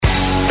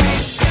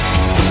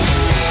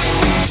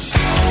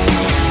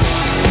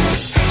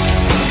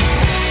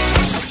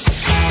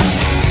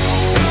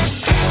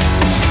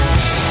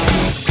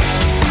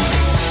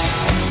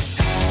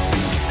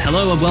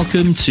Hello and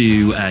welcome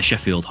to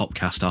Sheffield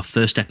Hopcast, our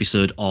first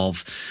episode of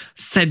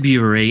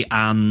February,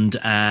 and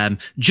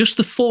just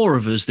the four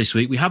of us this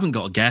week. We haven't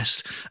got a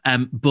guest,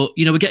 but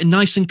we're getting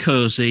nice and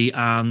cosy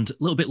and a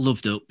little bit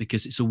loved up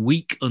because it's a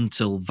week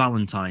until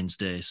Valentine's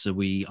Day, so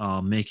we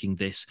are making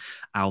this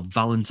our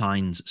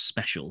Valentine's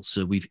special.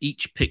 So we've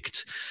each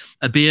picked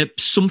a beer,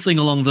 something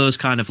along those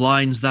kind of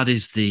lines. That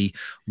is the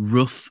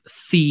rough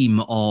theme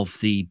of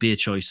the beer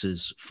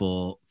choices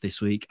for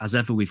this week. As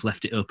ever, we've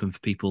left it open for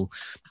people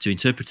to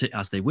interpret it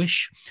as they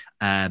wish.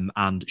 And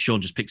Sean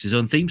just picks his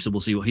own theme, so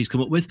we'll see what he's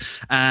come up with.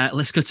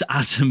 Let's go to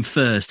Adam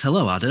first.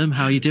 Hello, Adam.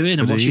 How are you doing?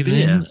 And what's your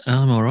beer?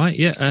 I'm all right.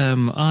 Yeah,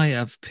 I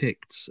have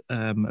picked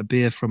a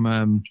beer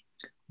from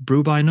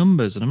Brew by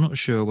Numbers, and I'm not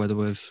sure whether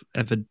we've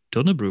ever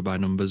done a Brew by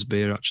Numbers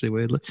beer, actually,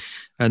 weirdly.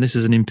 And this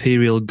is an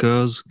Imperial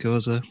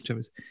Goza.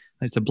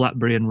 It's a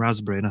blackberry and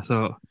raspberry, and I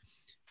thought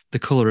the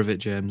colour of it,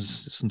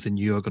 James, is something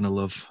you're going to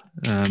love.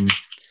 And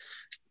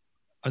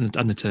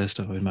the taste,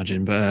 I would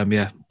imagine. But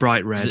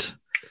bright red.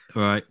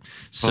 Right.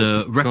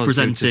 So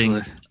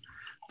representing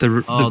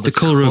the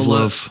colour of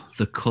love.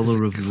 The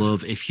colour of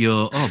love. If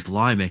you're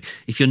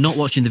not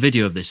watching the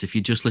video of this, if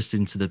you're just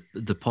listening to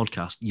the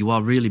podcast, you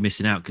are really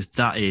missing out, because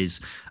that is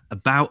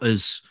about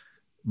as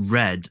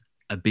red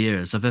a beer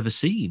as I've ever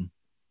seen.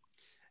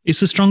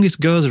 It's the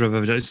strongest Goza I've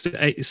ever done. It's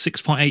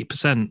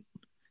 6.8%.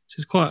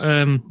 It's quite.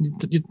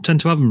 You tend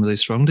to have them really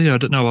strong, do you? I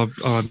don't know.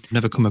 I've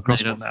never come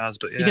across one that has,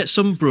 but yeah. You get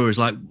some brewers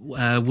like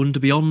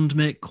Wonder Beyond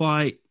make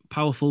quite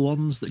powerful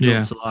ones that go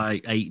up to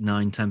like 8,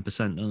 9,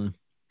 10%, don't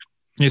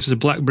they? It's a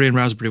blackberry and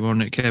raspberry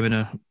one. It came in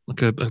a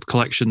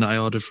collection that I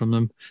ordered from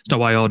them. It's not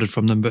why I ordered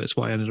from them, but it's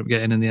what I ended up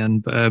getting in the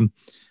end. But I've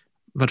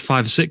had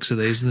 5 or 6 of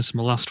these, and this is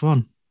my last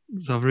one.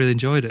 So I've really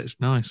enjoyed it. It's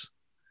nice.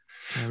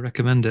 I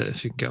recommend it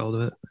if you can get hold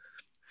of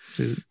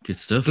it. Good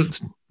stuff.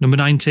 It's number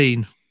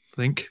 19, I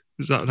think.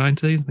 Is that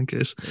 19? I think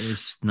it is. It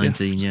is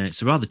 19, yeah.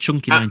 It's a rather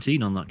chunky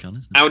 19 on that can,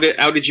 isn't it?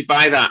 How did you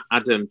buy that,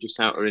 Adam, just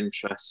out of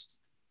interest?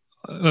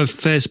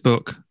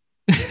 Facebook.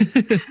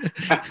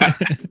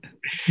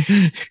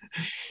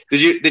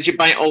 Did you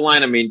buy it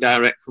online? I mean,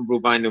 direct from Brew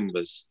by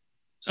Numbers?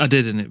 I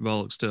did, and it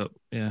bollocksed up,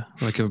 yeah,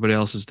 like everybody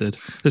else's did.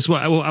 This is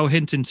what I was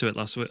hinting to it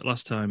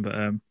last time, but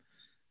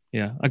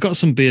I got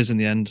some beers in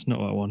the end. Not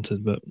what I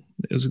wanted, but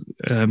it was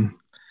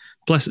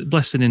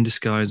blessing in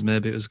disguise.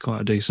 Maybe it was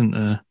quite a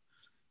decent.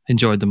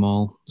 Enjoyed them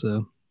all.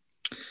 So,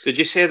 did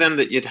you say then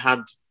that you'd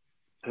had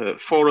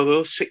 4 of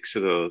those, 6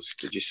 of those?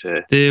 Did you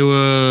say there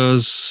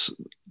was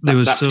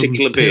that some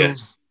particular beer?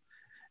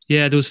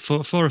 Yeah, there was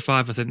 4 or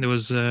 5. I think there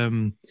was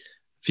some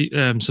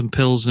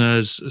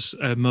Pilsners,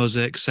 a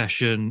Mosaic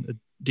Session, a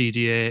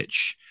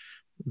DDH,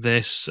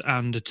 this,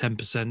 and a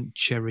 10%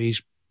 cherry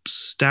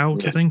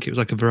stout. Yeah. I think it was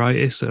like a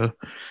variety. So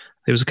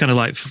it was kind of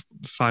like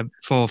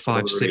 4,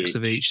 5, 6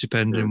 of each,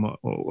 depending on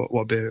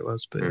what beer it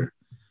was.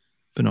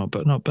 But not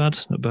bad.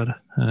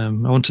 I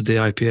wanted the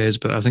IPAs,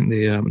 but I think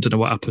I don't know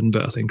what happened,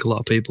 but I think a lot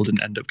of people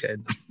didn't end up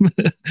getting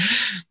them.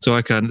 So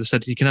I kind of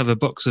said, you can have a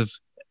box of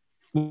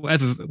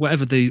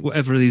whatever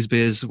these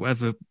beers,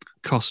 whatever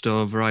cost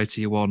or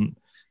variety you want,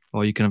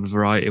 or you can have a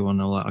variety one.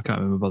 I can't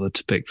remember bothered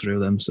to pick through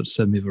them, so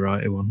send me a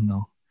variety one,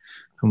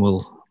 and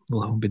we'll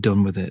be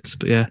done with it.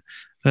 But yeah,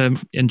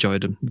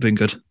 enjoyed them. Been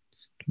good.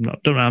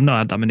 I've not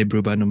had that many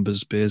Brew by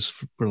Numbers beers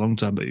for a long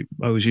time, but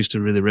I always used to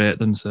really rate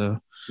them.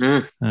 So.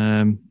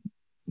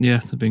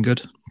 Yeah, they've been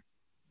good.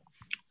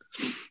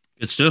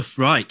 Good stuff.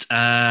 Right.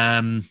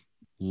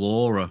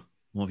 Laura,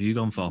 what have you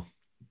gone for?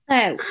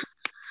 So,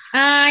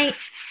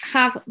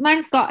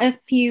 mine's got a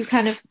few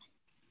kind of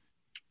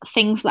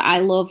things that I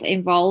love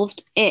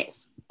involved.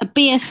 It's a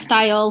beer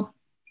style,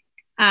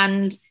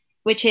 and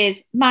which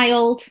is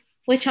mild,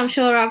 which I'm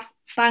sure I've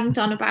banged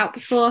on about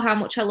before, how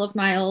much I love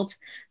mild,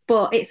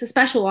 but it's a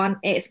special one.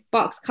 It's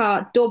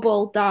Boxcar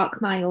Double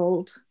Dark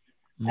Mild.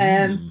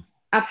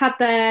 I've had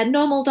their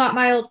normal dark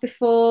mild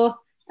before,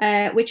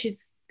 which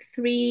is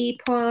 3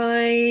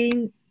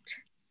 point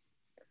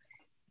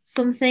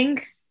something.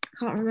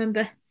 Can't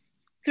remember.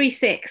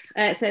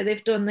 3.6. So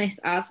they've done this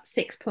as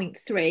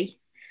 6.3.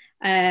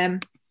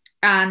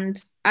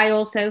 And I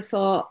also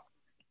thought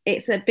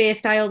it's a beer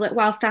style that,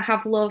 whilst I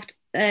have loved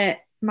their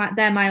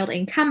mild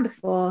in can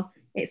before,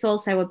 it's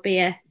also a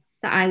beer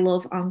that I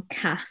love on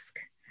cask.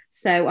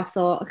 So I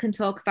thought I can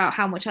talk about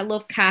how much I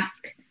love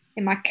cask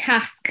in my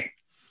cask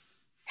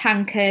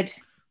tankard,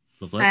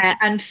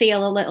 and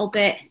feel a little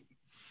bit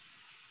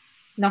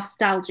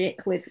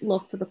nostalgic with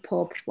love for the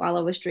pub while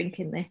I was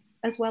drinking this,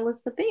 as well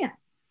as the beer.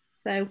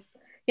 So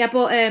yeah, I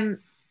bought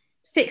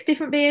 6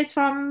 different beers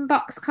from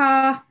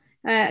Boxcar.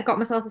 I got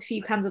myself a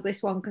few cans of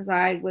this one because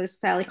I was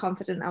fairly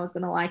confident I was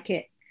going to like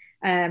it,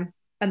 and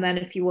then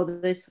a few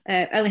others.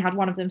 Only had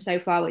one of them so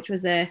far, which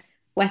was a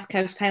West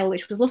Coast Pale,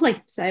 which was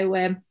lovely. So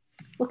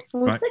looking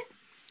forward to this.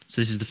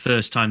 So this is the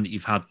first time that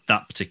you've had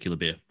that particular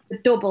beer? The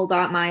double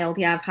dark mild,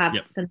 yeah. I've had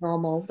the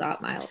normal dark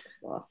mild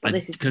before. But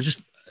this is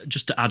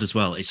just to add as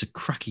well, it's a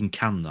cracking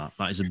can.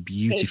 That is a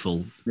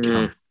beautiful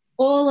can.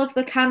 All of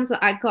the cans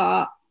that I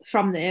got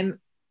from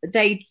them,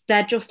 they're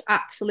just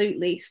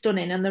absolutely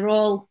stunning, and they're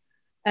all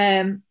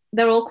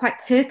they're all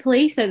quite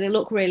purpley, so they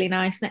look really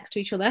nice next to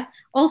each other.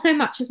 Also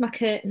matches my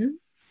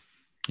curtains.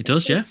 It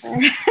does, yeah.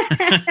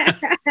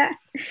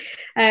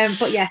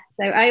 But yeah,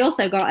 so I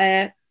also got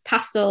a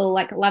pastel,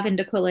 like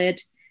lavender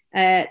coloured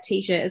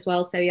t-shirt as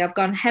well. So yeah, I've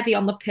gone heavy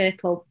on the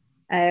purple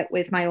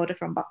with my order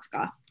from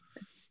Boxcar.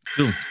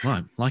 Cool.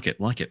 Right, like it.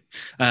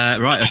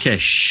 Right, okay,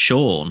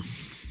 Sean.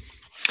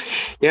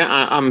 Yeah,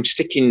 I'm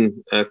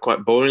sticking quite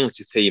boringly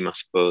to theme, I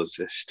suppose,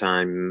 this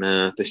time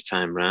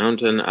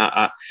round, and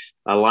I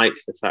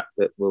liked the fact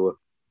that we were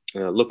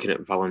looking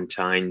at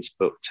Valentine's,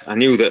 but I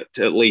knew that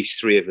at least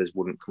three of us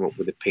wouldn't come up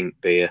with a pink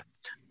beer.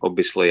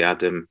 Obviously,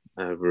 Adam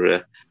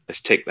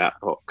has ticked that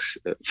box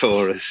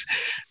for us.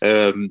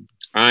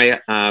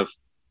 I've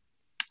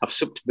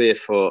supped beer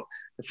for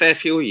a fair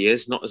few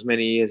years, not as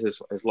many years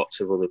as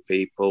lots of other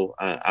people,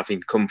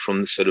 having come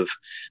from the sort of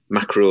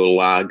macro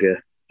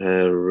lager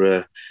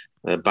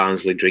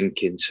Barnsley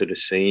drinking sort of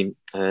scene,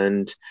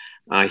 and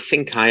I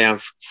think I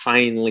have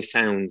finally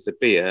found the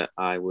beer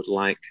I would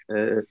like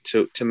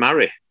to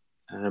marry.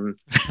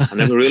 I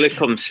never really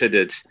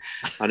considered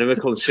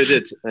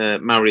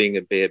marrying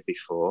a beer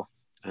before,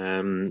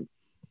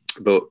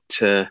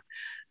 but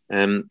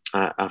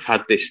I've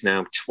had this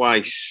now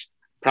twice,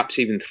 perhaps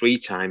even three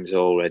times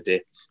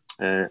already.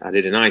 I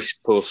did a nice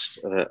post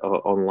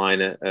online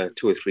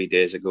 2 or 3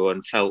 days ago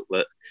and felt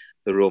that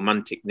the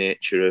romantic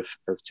nature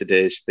of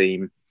today's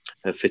theme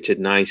fitted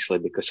nicely,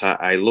 because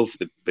I love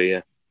the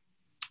beer,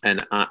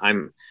 and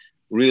I'm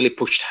really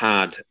pushed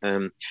hard.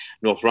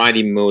 North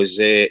Riding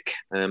Mosaic.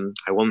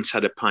 I once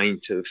had a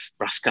pint of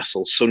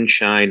Brasscastle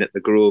Sunshine at the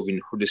Grove in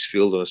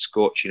Huddersfield on a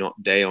scorching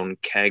hot day on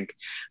keg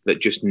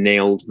that just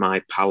nailed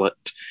my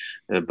palate.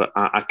 But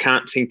I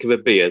can't think of a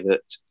beer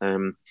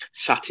that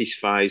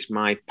satisfies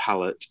my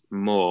palate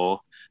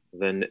more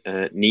than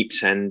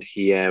Neep's End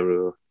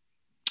Hierro,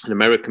 an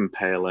American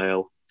pale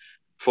ale,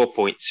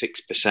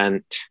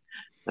 4.6%.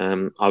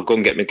 I'll go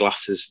and get my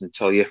glasses and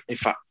tell you. In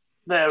fact,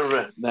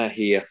 they're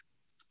here,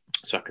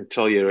 so I can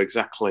tell you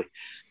exactly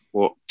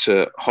what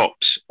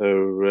hops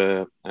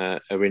are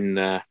in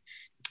there.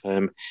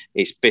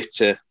 It's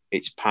bitter,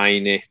 it's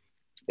piney,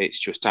 it's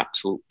just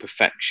absolute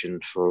perfection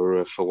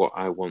for what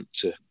I want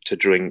to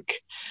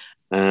drink.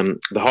 The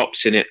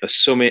hops in it are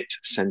Summit,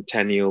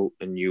 Centennial,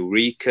 and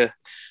Eureka.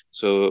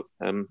 So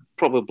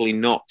probably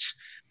not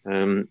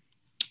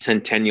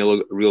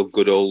Centennial, real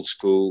good old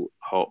school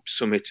hop.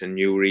 Summit and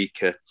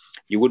Eureka,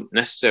 you wouldn't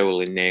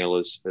necessarily nail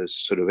as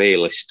sort of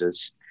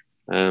A-listers.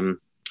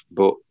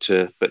 But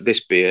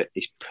this beer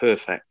is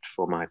perfect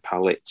for my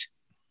palate,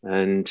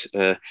 and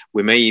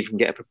we may even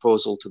get a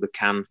proposal to the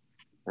can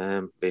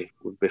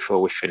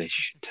before we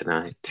finish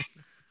tonight.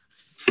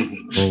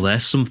 Well,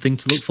 there's something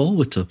to look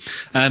forward to.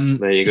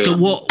 There you go. So,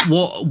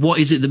 what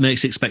is it that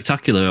makes it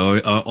spectacular,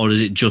 or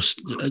is it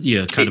just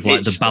kind of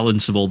like the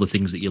balance of all the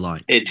things that you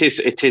like? It is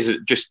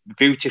just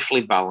beautifully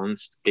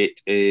balanced.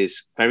 It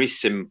is very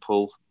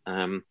simple.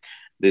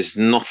 There's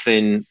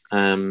nothing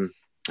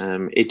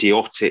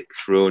idiotic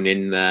thrown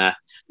in there.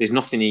 There's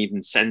nothing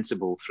even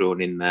sensible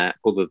thrown in there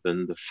other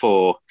than the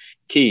 4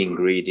 key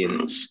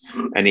ingredients,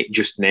 and it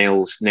just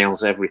nails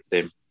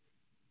everything.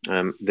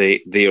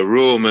 The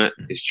aroma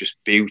is just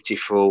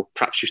beautiful.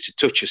 Perhaps just a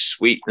touch of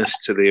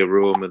sweetness to the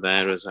aroma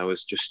there, as I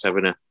was just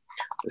having a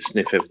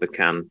sniff of the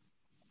can.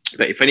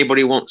 But if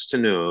anybody wants to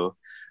know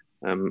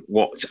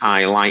what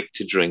I like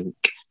to drink,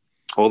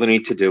 all they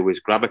need to do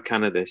is grab a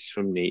can of this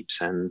from Neep's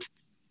End,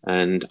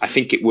 and I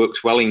think it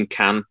works well in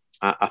can.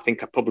 I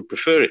think I probably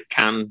prefer it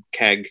can,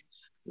 keg,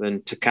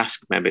 than to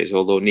cask maybe,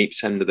 although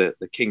Neep's End are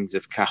the kings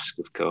of cask,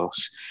 of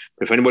course.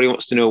 But if anybody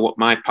wants to know what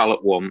my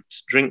palate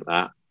wants, drink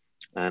that.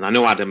 And I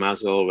know Adam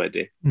has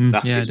already.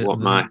 That is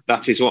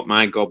what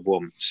my gob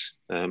wants,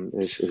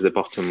 is the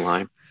bottom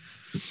line.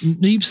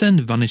 Neep's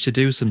End managed to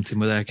do something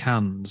with their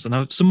cans,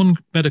 and someone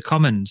made a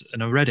comment,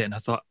 and I read it, and I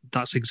thought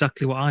that's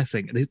exactly what I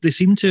think. They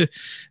seem to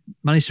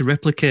manage to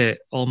replicate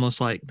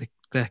almost like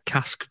their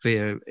cask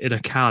beer in a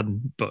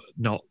can, but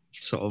not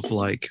sort of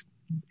like,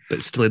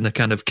 but still in the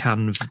kind of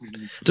can. I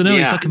don't know.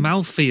 Yeah. It's like a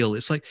mouthfeel.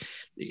 It's like,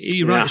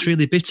 you're right. It's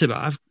really bitter,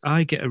 but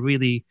I get a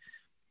really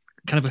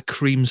kind of a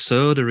cream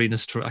soda in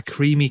a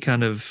creamy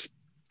kind of,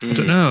 I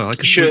don't know,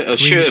 like a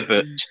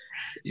sherbet.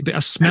 But I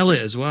smell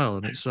it as well,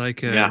 and it's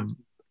like,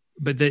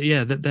 but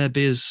their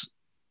beers,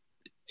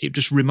 it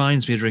just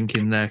reminds me of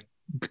drinking their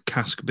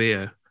cask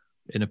beer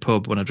in a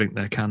pub when I drink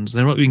their cans.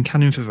 They've not been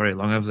canning for very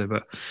long, have they?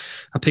 But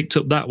I picked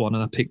up that one,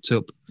 and I picked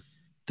up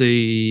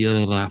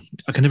the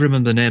I can never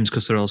remember the names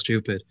because they're all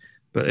stupid.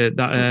 But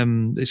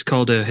it's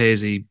called a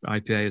hazy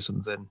IPA or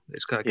something.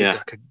 It's got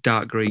like a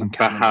dark green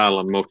can.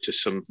 Bahalamut or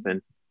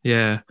something.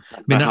 Yeah,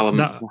 I mean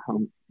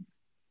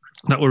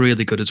that were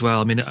really good as well.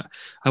 I mean,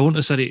 I wouldn't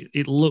have said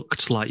it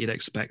looked like you'd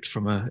expect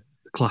from a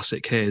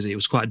classic hazy. It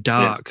was quite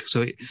dark,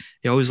 so it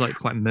always like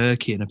quite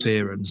murky in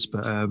appearance.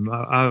 But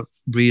I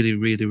really,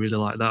 really, really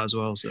like that as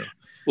well. So,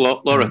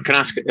 Laura, can I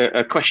ask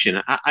a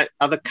question?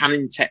 Are there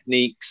canning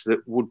techniques that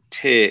would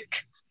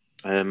take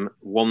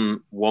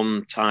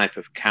one type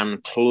of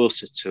can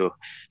closer to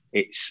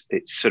its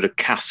sort of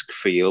cask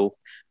feel,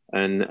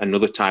 and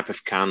another type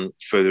of can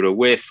further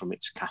away from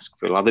its cask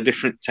fill? Are there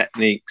different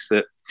techniques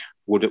that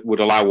would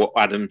allow what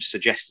Adam's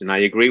suggesting? I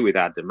agree with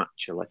Adam,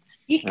 actually.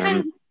 You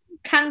can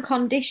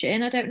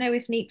condition. I don't know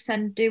if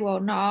Neepsend do or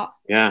not.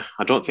 Yeah,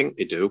 I don't think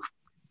they do.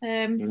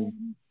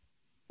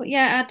 But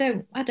yeah,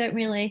 I don't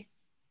really.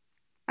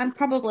 I'm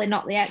probably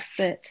not the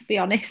expert, to be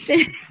honest,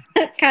 in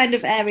that kind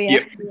of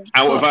area.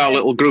 Out of our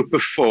little group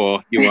of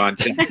 4, you are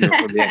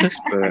definitely the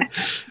expert.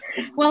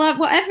 Well,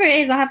 whatever it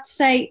is, I have to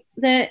say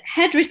the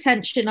head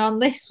retention on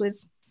this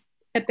was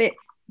a bit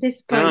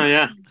disappointing. Oh,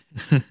 yeah.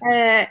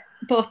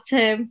 But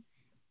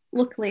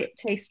luckily it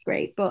tastes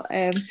great. But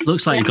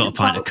looks like you've got a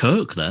pint of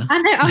Coke there.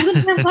 I know. I was going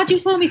to say, I'm glad you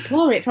saw me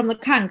pour it from the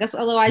can, because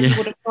otherwise you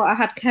would have thought I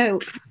had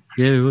Coke.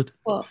 Yeah, we would.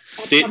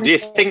 Do you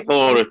think,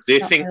 Laura? Do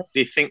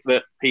you think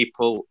that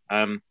people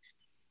who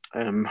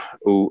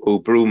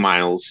brew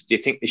miles, do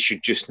you think they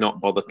should just not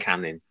bother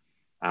canning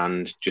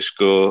and just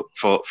go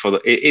for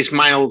the? Is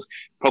mild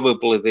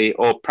probably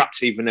or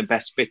perhaps even a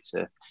best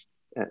bitter?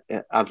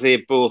 Are they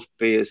both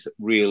beers that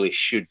really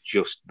should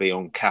just be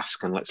on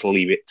cask and let's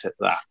leave it at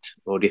that?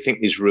 Or do you think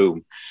there's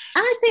room?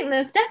 I think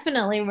there's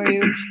definitely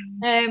room.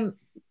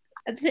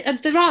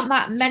 There aren't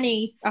that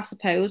many, I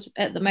suppose,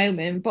 at the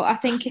moment, but I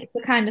think it's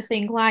the kind of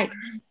thing like,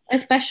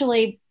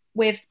 especially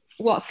with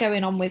what's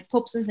going on with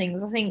pubs and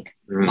things, I think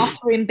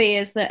offering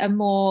beers that are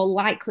more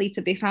likely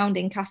to be found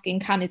in cask and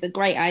can is a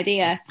great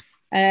idea.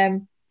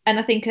 And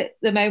I think at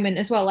the moment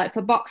as well, like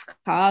for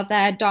Boxcar,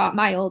 their Dark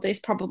Mild is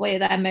probably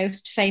their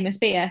most famous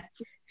beer.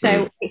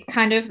 So it's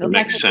kind of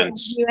like a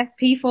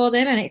USP for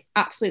them, and it's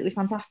absolutely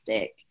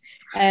fantastic.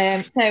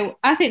 So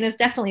I think there's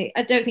definitely,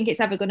 I don't think it's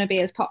ever going to be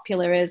as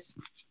popular as,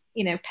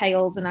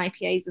 pales and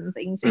IPAs and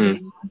things.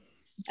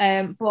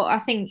 But I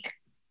think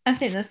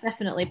there's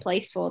definitely a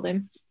place for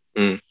them.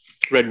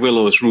 Red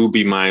Willow's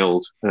Ruby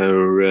Mild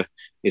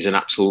is an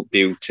absolute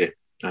beauty,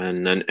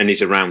 and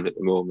is around at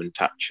the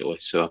moment, actually.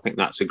 So I think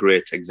that's a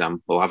great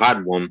example. I've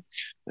had one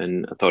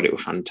and I thought it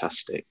was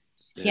fantastic.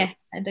 Yeah,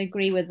 I'd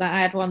agree with that.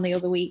 I had one the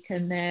other week,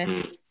 and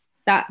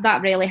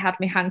that really had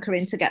me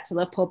hankering to get to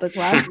the pub as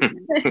well.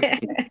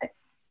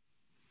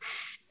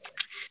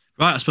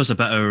 Right, I suppose I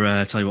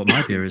better tell you what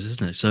my beer is,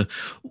 isn't it? So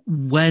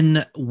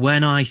when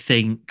I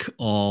think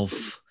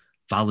of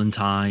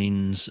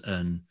Valentine's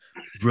and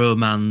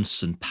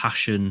romance and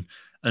passion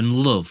and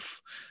love,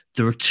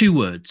 there are 2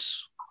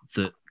 words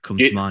that come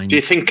to mind. Do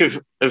you think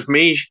of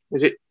me?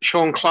 Is it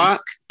Sean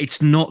Clark? It's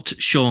not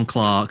Sean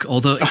Clark,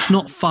 although it's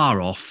not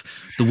far off.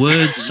 The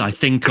words I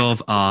think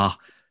of are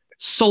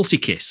salty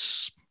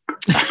kiss.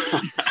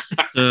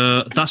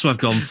 That's what I've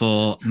gone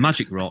for.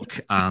 Magic Rock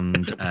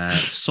and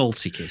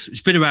Salty Kiss.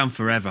 It's been around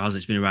forever, hasn't it?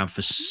 It's been around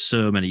for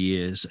so many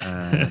years.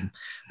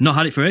 Not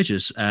had it for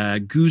ages.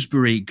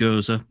 Gooseberry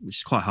Goza, which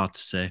is quite hard to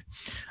say.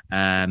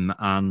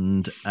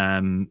 Kind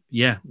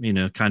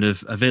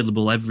of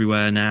available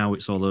everywhere now.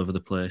 It's all over the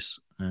place.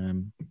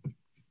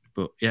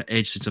 But yeah,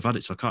 ages since I've had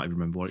it, so I can't even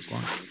remember what it's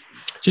like.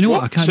 Do you know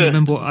what? I can't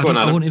remember. I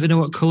won't even know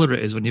what colour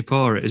it is when you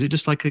pour it. Is it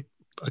just like I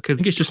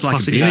think it's just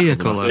like a beer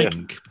colour.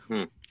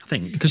 I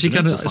think because you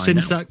kind of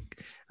since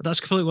that's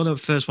probably one of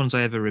the first ones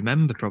I ever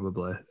remember,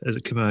 probably as a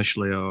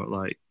commercially or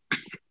like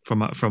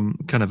from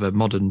kind of a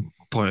modern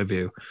point of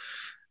view.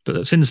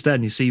 But since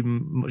then, you see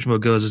much more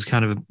goes as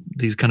kind of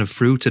these kind of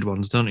fruited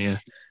ones, don't you?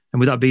 And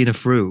with that being a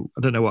fruit,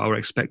 I don't know what I was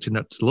expecting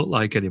that to look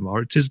like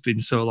anymore. It has been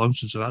so long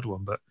since I've had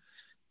one, but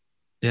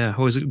yeah,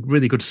 always a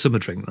really good summer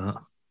drink. That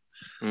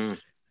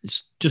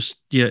it's just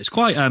it's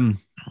quite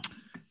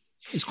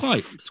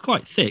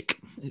thick.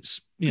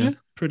 It's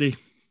pretty.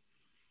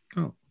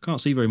 Can't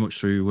see very much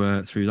through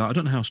that. I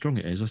don't know how strong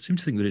it is. I seem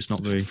to think that it's not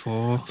very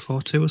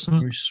 4.2 or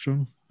something. Very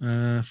strong.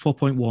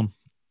 4.1.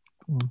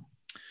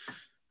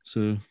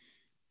 So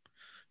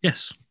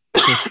yes.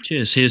 So,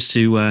 cheers. Here's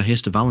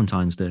to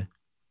Valentine's Day.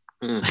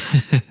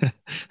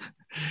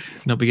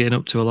 Not be getting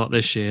up to a lot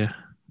this year.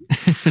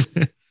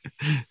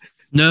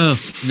 No.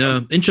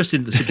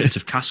 Interesting. The subject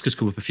of cask has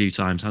come up a few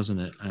times,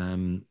 hasn't it?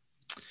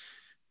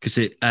 Because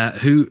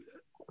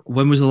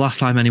when was the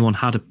last time anyone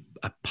had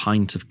a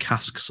pint of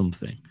cask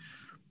something?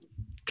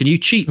 Can you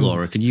cheat,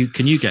 Laura? Can you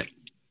get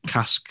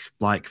cask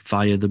like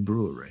via the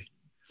brewery?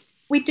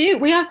 We do.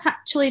 We have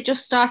actually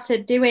just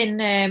started doing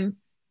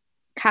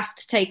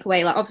cask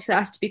takeaway. Like obviously, it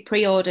has to be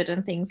pre-ordered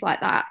and things like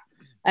that.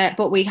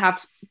 But we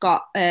have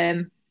got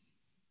a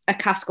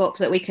cask up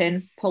that we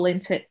can pull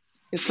into.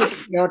 We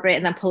pre-order it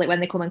and then pull it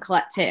when they come and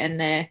collect it,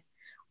 and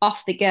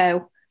off they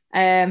go.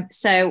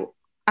 So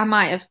I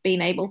might have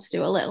been able to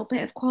do a little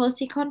bit of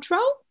quality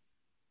control.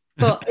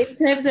 But in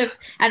terms of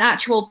an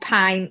actual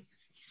pint,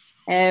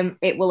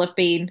 it will have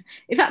been,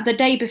 in fact, the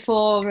day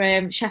before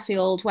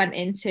Sheffield went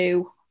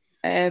into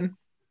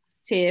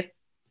tier,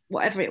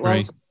 whatever it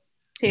was,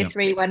 tier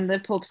 3 when the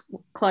pubs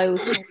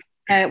closed.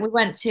 We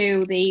went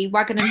to the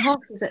Wagon and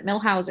Horses at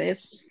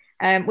Millhouses,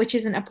 which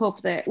isn't a pub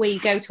that we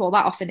go to all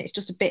that often. It's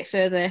just a bit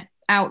further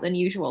out than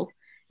usual.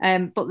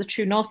 But the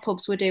True North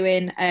pubs were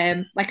doing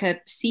like a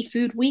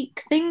seafood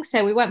week thing.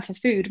 So we went for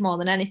food more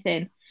than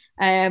anything.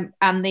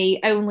 And the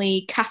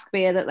only cask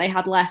beer that they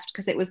had left,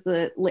 because it was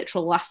the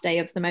literal last day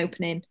of them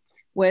opening,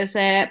 was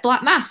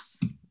Black Mass,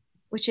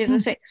 which is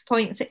a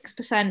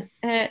 6.6%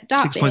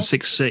 dark beer.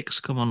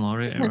 6.66. Come on,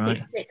 Laurie. Right.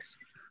 6.6.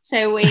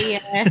 So we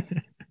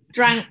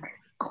drank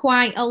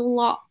quite a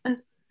lot of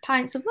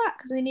pints of that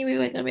because we knew we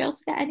weren't going to be able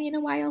to get any in a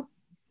while.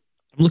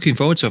 I'm looking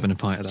forward to having a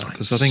pint of that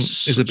because I think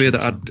it's a beer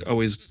that I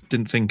always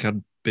didn't think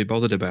I'd be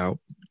bothered about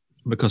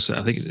because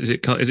I think is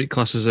it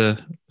classed as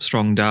a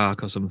strong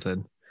dark or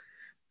something,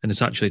 and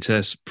it actually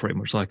tastes pretty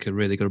much like a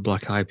really good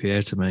black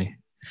IPA to me.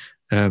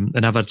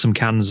 And I've had some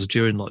cans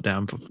during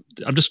lockdown.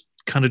 I've just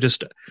kind of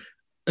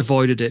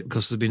avoided it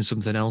because there's been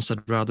something else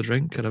I'd rather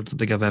drink. I don't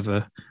think I've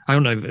ever. I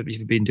don't know if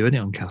you've been doing it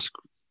on cask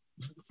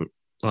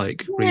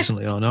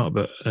recently or not,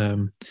 but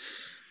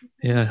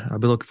yeah, I'll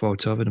be looking forward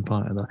to having a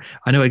pint of that.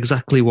 I know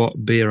exactly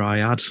what beer I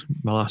had.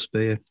 My last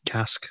beer,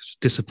 cask. It's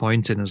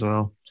disappointing as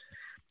well.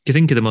 Do you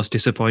think of the most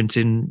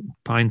disappointing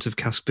pint of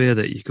cask beer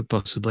that you could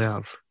possibly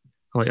have?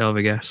 I'll let you have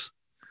a guess.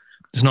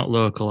 It's not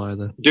local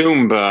either.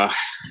 Doombar.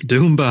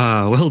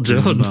 Well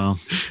done. Doombar.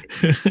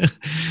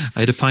 I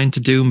had a pint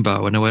of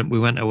Doombar when we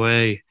went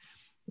away.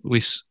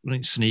 We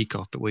didn't sneak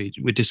off, but we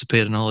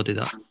disappeared on holiday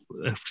that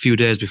a few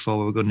days before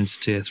we were going into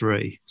tier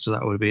 3. So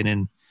that would have been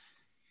in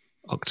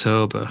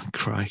October.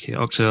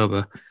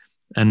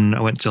 And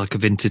I went to like a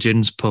Vintage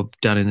Inns pub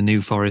down in the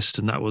New Forest,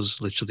 and that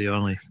was literally the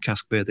only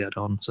cask beer they had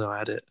on. So I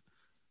had it.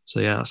 So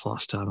yeah, that's the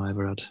last time I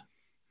ever had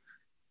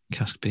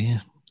cask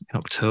beer in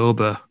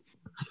October.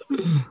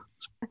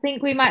 I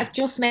think we might have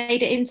just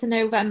made it into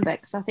November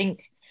because I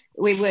think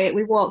we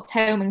walked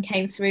home and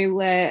came through,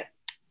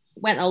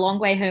 went a long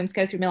way home to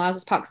go through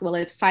Millhouses Park, so there were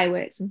loads of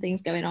fireworks and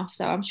things going off.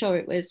 So I'm sure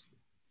it was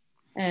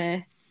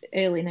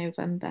early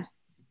November.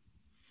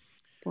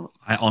 But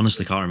I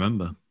honestly can't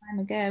remember. Time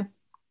ago.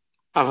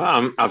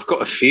 I've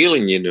got a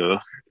feeling,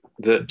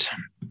 that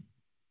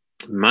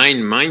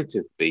mine might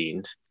have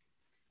been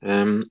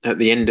at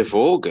the end of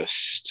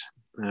August.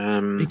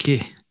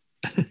 Vicky.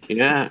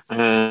 Yeah.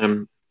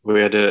 We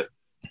had a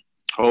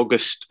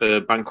August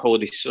Bank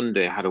Holiday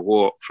Sunday. I had a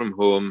walk from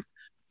home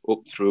up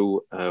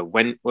through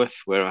Wentworth,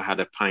 where I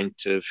had a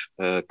pint of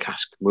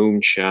cask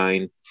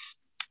moonshine,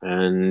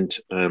 and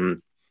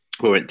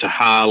we went to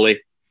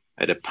Harley,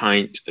 had a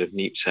pint of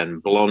Neeps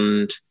End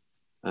Blonde,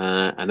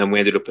 and then we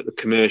ended up at the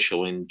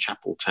Commercial in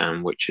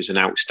Chapeltown, which is an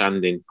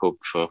outstanding pub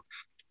for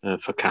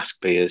cask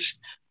beers.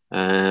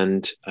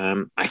 And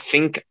I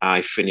think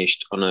I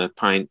finished on a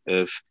pint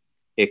of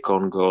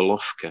Acorn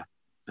Gorlovka.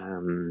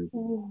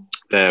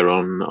 There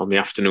on the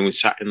afternoon,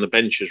 sat in the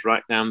benches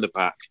right down the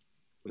back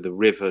with a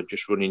river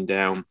just running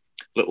down,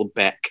 little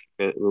beck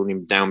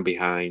running down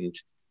behind.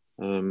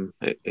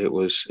 It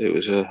was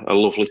a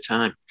lovely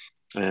time,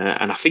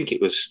 and I think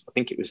it was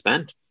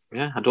then.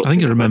 Yeah, I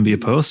think I remember you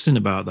posting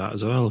about that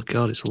as well.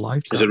 God, it's a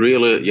lifetime. It's a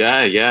real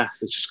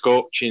It's a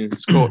scorching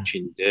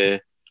day.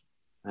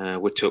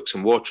 We took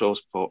some Waitrose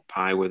pork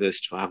pie with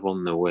us to have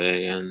on the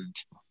way, and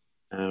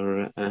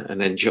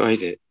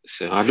enjoyed it.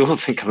 So I don't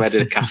think I've had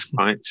a cask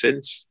pint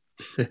since.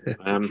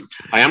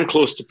 I am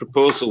close to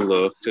proposal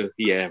though to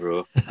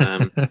Hierro.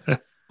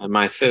 And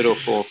my third or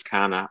fourth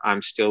can,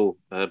 I'm still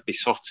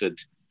besotted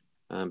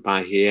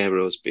by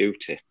Hierro's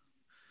beauty.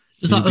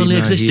 Does that only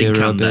exist in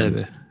can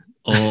then?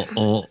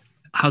 Or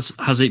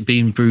has it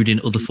been brewed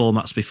in other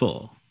formats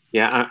before?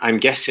 Yeah, I'm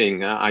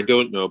guessing. I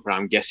don't know, but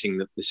I'm guessing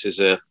that this is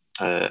a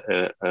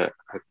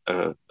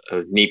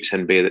Neeps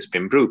End beer that's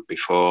been brewed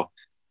before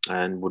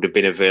and would have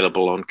been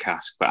available on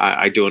cask, but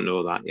I don't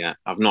know that yet.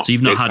 I've not. So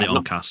you've not had it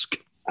on cask?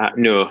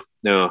 No.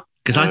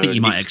 Because I think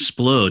you might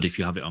explode if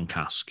you have it on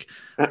cask.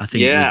 I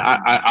think.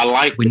 I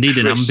like. We need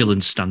an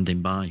ambulance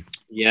standing by.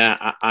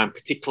 Yeah, I'm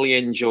particularly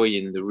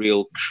enjoying the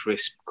real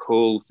crisp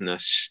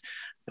coldness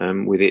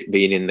with it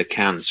being in the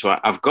can. So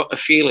I've got a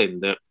feeling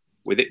that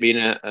with it being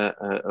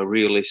a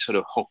really sort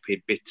of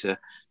hoppy, bitter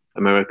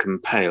American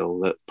pale,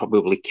 that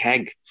probably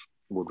keg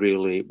would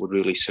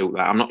really suit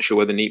that. I'm not sure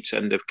whether Neeps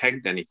End have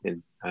kegged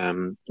anything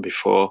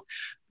before,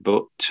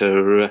 but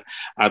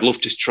I'd love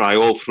to try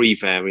all 3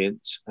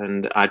 variants,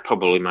 and I'd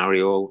probably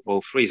marry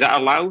all 3. Is that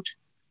allowed?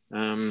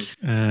 Can't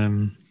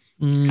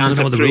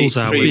have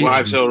three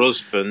wives or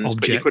husbands,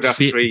 but you could have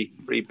three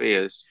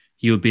beers.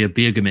 You would be a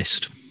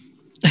beergamist.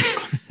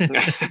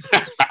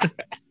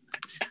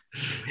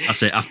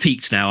 That's it. I've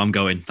peaked now. I'm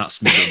going.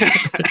 That's me.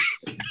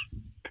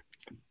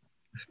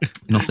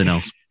 Nothing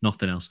else.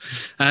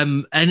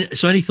 And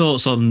so any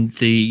thoughts on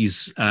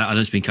these? I know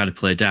it's been kind of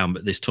played down,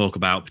 but this talk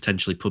about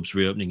potentially pubs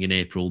reopening in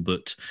April,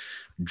 but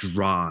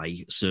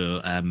dry.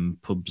 So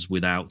pubs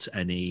without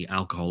any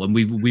alcohol. And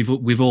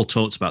we've all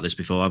talked about this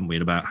before, haven't we?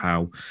 About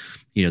how,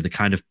 the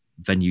kind of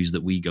venues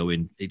that we go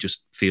in, it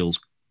just feels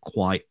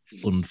quite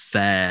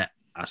unfair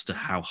as to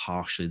how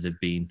harshly they've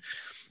been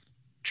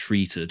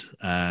treated.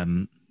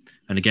 And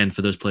again,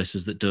 for those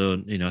places that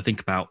don't, I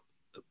think about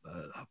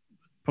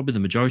probably the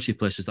majority of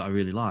places that I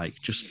really like,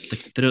 just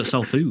they don't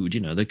sell food.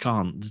 They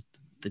can't,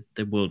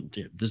 they won't.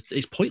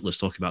 It's pointless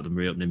talking about them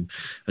reopening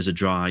as a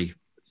dry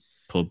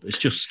pub. It's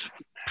just.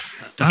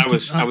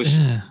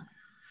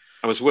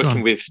 I was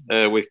working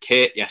with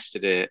Kate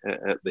yesterday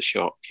at the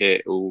shop.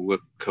 Kate, who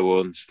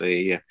co-owns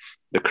the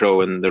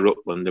Crow and the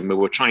Rutland, and we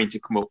were trying to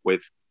come up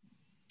with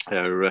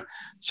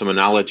some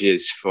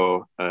analogies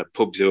for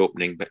pubs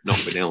opening but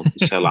not being able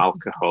to sell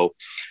alcohol.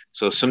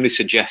 So somebody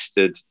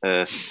suggested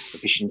a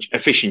fish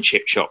and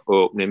chip shop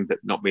opening but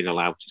not being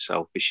allowed to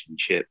sell fish and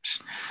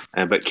chips.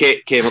 But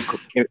Kate came up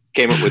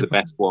with the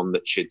best one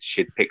that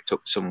she'd picked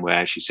up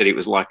somewhere. She said it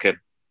was like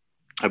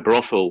a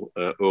brothel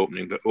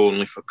opening but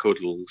only for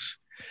cuddles.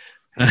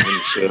 And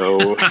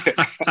so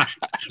I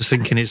was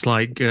thinking it's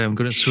like going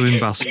to swim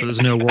baths, but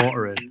there's no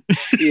water in.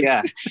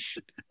 Yeah.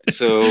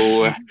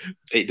 So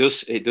it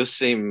does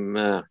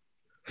seem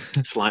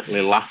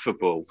slightly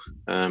laughable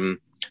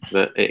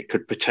that it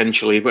could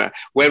potentially.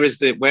 Where is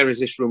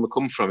this rumour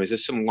come from? Is there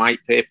some white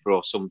paper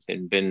or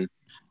something been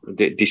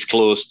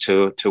disclosed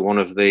to one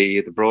of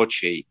the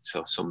broadsheets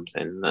or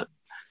something that?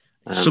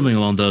 Something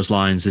along those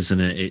lines, isn't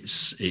it?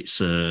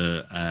 It's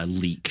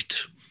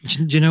leaked.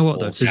 Do you know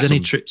what though? If there's any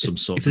truth, some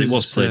sort, it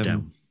was played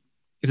down.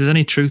 If there's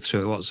any truth to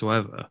it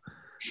whatsoever,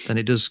 then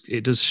it does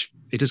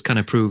kind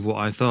of prove what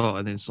I thought.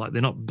 And it's like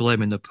they're not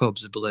blaming the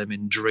pubs; they're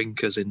blaming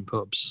drinkers in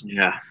pubs.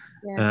 Yeah.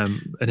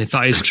 And if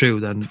that is true,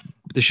 then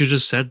they should have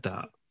just said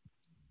that.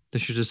 They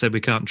should have said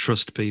we can't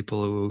trust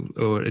people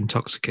who are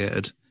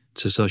intoxicated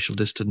to social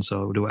distance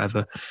or do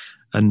whatever,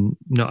 and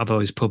not have all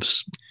these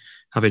pubs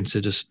having to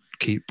just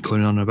keep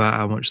going on about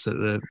how much that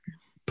they're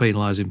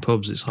penalising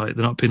pubs. It's like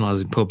they're not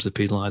penalising pubs; they're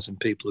penalising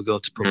people who go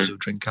to pubs who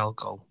drink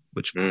alcohol.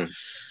 Which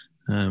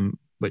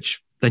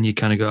then you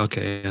kind of go,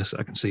 okay, yes,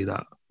 I can see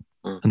that,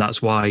 and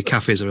that's why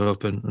cafes are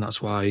open, and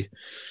that's why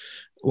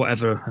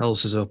whatever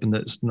else is open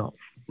that's not,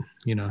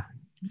 you're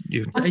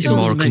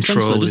more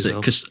control, does it?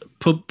 Because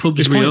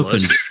pubs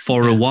reopened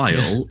for a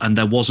while, and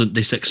there wasn't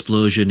this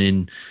explosion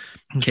in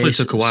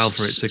cases. It took a while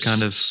for it to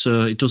kind of.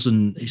 So it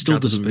still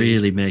doesn't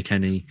really make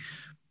any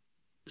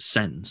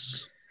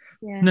sense.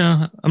 Yeah.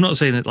 No, I'm not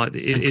saying that like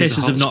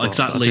cases have not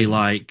exactly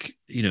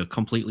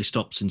completely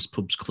stopped since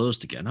pubs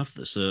closed again, have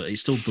they? So it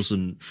still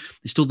doesn't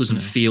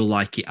feel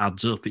like it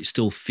adds up. It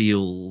still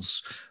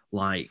feels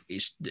like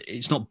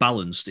it's not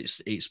balanced.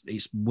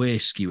 It's way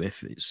skew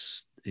if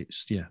it's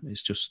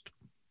just.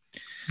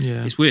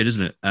 Yeah, it's weird,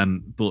 isn't it?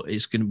 But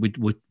it's gonna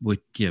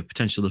we're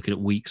potentially looking at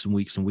weeks and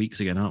weeks and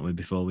weeks again, aren't we?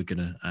 Before we're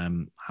gonna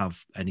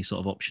have any sort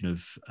of option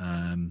of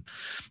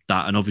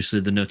that, and obviously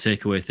the no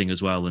takeaway thing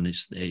as well. And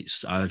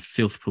it's I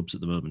feel for pubs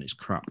at the moment, it's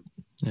crap.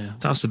 Yeah,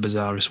 that's the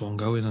bizarrest one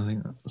going. I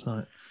think that's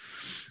like.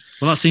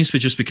 Well, that seems to be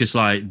just because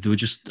they were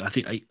just. I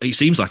think it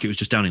seems like it was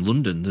just down in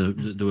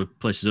London. There were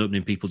places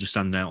opening, people just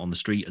standing out on the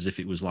street as if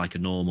it was like a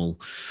normal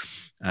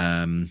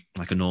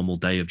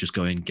day of just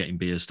going getting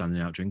beers, standing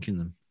out drinking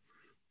them.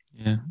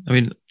 Yeah, I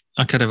mean,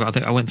 I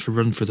think I went for a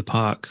run through the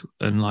park,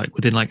 and like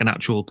within like an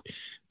actual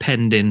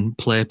penned-in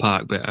play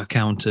park bit, I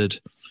counted,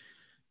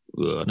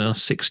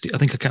 60. I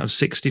think I counted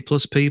 60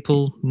 plus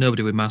people.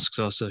 Nobody with masks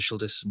or social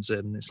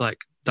distancing. It's like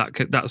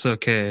that's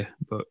okay,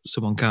 but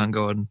someone can't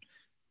go and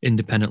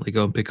independently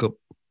go and pick up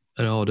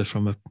an order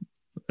from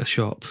a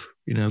shop,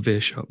 a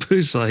beer shop.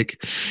 It's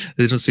like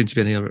there doesn't seem to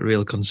be any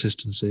real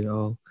consistency at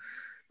all.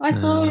 I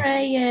saw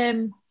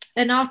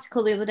an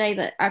article the other day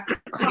that I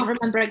can't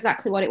remember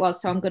exactly what it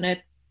was, so I'm going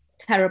to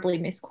terribly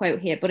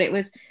misquote here, but it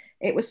was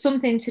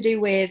something to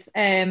do with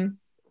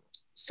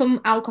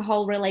some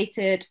alcohol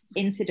related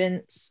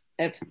incidents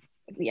of,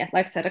 like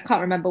I said, I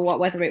can't remember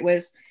whether it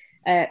was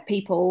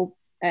people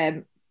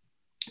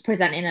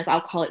presenting as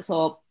alcoholics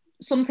or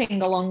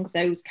something along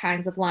those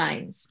kinds of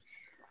lines,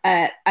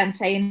 and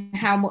saying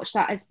how much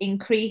that has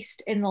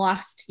increased in the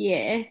last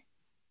year,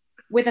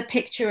 with a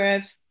picture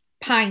of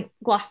pint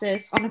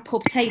glasses on a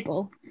pub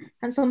table,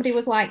 and somebody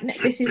was like,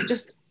 this is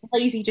just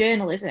lazy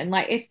journalism.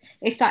 Like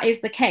if that is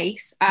the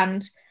case,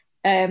 and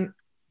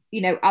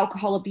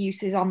alcohol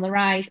abuse is on the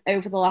rise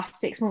over the last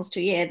 6 months to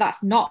a year,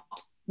 that's not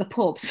the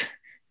pubs.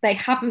 They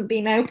haven't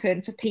been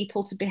open for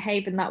people to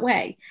behave in that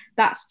way.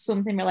 That's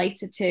something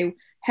related to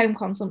home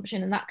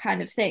consumption and that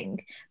kind of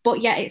thing.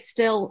 But yet it's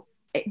still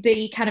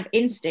the kind of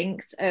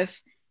instinct of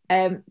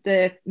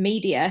the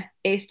media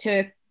is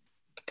to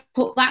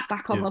put that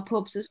back on the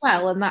pubs as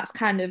well, and that's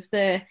kind of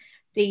the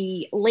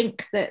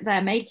link that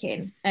they're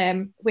making,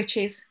 which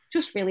is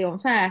just really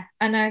unfair.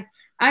 And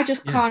I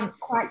just can't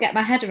quite get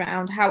my head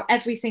around how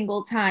every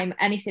single time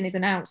anything is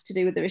announced to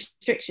do with the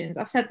restrictions,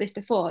 I've said this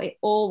before,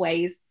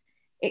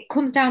 it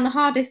comes down the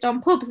hardest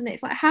on pubs, and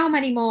it's like, how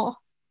many more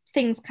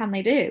things can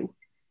they do?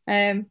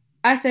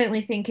 I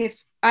certainly think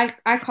I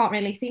can't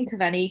really think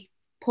of any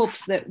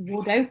pubs that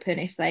would open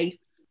if they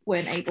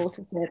weren't able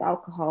to serve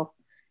alcohol.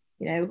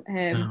 No,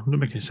 it doesn't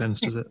make any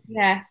sense, does it?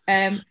 Yeah.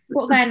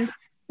 But then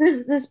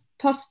there's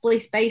possibly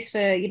space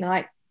for,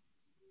 like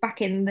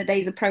back in the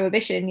days of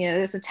Prohibition,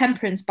 there's a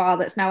temperance bar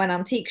that's now an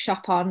antique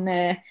shop on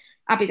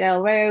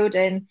Abbeydale Road,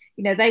 and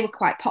they were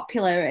quite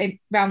popular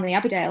around the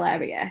Abbeydale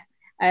area.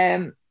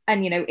 And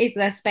is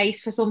there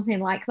space for something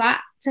like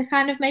that to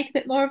kind of make a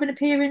bit more of an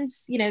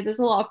appearance? There's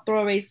a lot of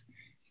breweries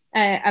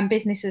and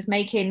businesses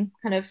making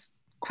kind of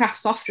craft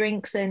soft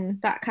drinks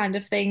and that kind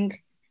of thing.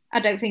 I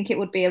don't think it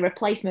would be a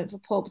replacement for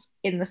pubs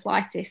in the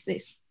slightest.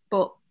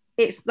 But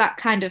it's that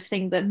kind of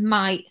thing that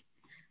might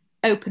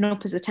open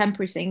up as a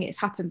temporary thing. It's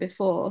happened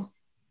before.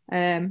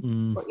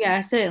 But yeah,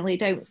 I certainly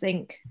don't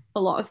think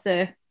a lot of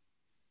the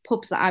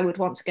pubs that I would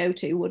want to go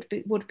to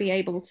would be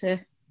able to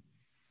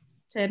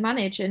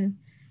manage. And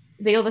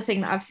the other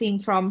thing that I've seen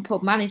from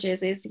pub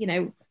managers is, you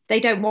know, they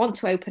don't want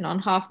to open on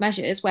half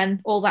measures when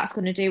all that's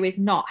going to do is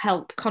not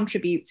help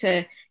contribute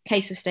to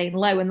cases staying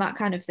low and that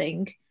kind of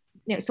thing.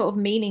 You know, it's sort of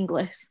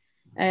meaningless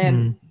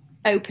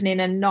opening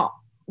and not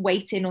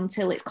waiting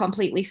until it's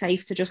completely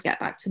safe to just get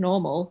back to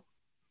normal.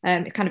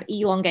 It's kind of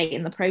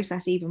elongating the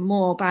process even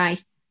more by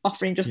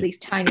offering just these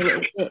tiny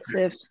little bits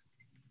of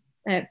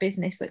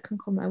business that can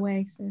come their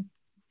way. So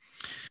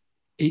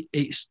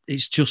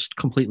it's just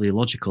completely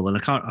illogical, and I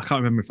can't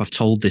remember if I've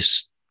told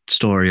this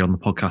story on the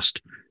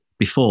podcast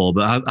before,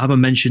 but have I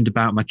mentioned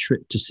about my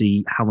trip to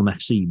see Hallam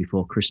FC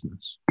before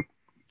Christmas? I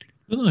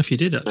don't know if you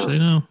did actually.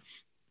 No.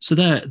 So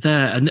they're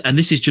and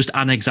this is just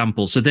an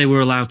example. So they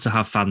were allowed to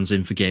have fans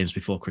in for games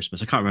before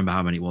Christmas. I can't remember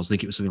how many it was. I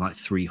think it was something like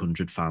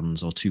 300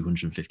 fans or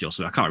 250 or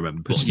something. I can't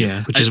remember. But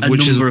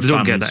which is they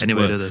don't get that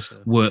anyway, do they?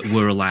 So.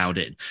 Were allowed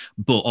in,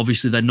 but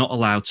obviously they're not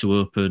allowed to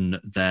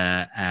open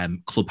their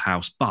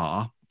clubhouse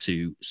bar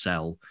to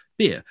sell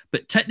beer.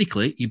 But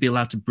technically, you'd be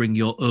allowed to bring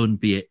your own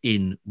beer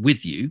in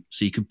with you,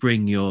 so you could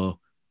bring your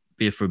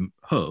beer from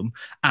home,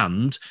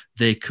 and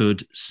they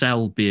could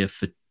sell beer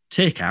for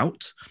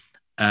takeout.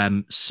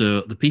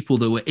 So the people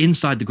that were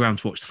inside the ground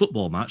to watch the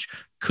football match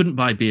couldn't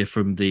buy beer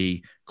from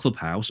the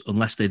clubhouse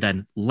unless they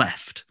then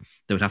left.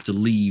 They would have to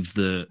leave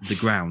the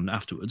ground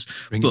afterwards.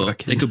 But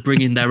they could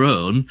bring in their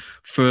own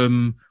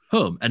from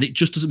home, and it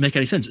just doesn't make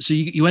any sense. So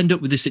you end up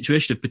with this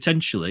situation of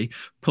potentially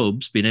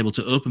pubs being able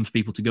to open for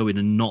people to go in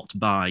and not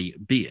buy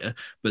beer,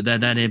 but they're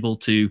then able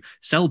to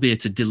sell beer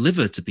to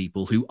deliver to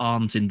people who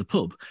aren't in the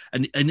pub,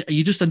 and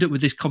you just end up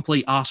with this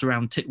complete arse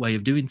around tit way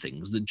of doing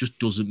things that just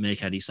doesn't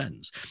make any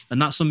sense. And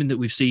that's something that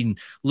we've seen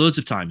loads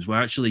of times where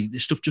actually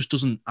this stuff just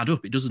doesn't add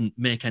up. It doesn't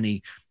make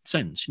any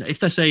sense. You know, if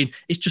they're saying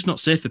it's just not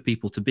safe for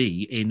people to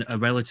be in a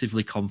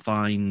relatively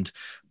confined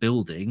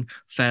building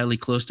fairly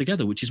close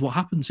together, which is what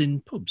happens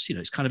in pubs. You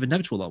know, it's kind of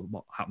inevitable that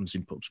what happens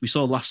in pubs. We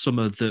saw last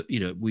summer that,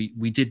 you know,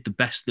 we did the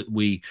best that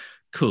we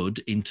could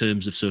in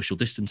terms of social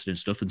distancing and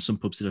stuff, and some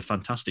pubs did a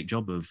fantastic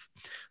job of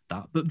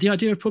that. But the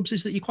idea of pubs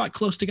is that you're quite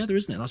close together,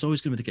 isn't it? That's always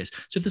going to be the case.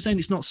 So if they're saying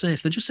it's not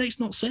safe, then just say it's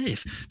not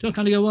safe. Don't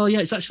kind of go, well, yeah,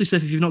 it's actually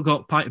safe if you've not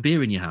got a pint of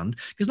beer in your hand,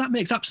 because that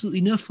makes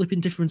absolutely no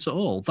flipping difference at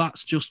all.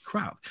 That's just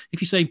crap.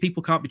 If you're saying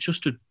people can't be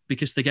trusted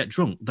because they get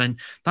drunk, then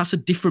that's a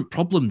different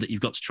problem that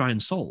you've got to try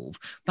and solve.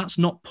 That's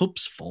not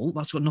pubs' fault.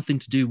 That's got nothing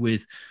to do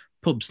with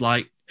pubs.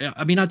 Like,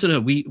 I mean, I don't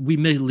know. We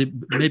may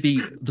maybe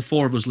the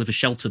four of us live a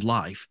sheltered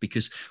life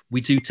because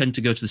we do tend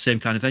to go to the same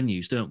kind of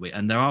venues, don't we?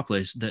 And there are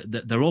places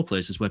there are all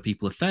places where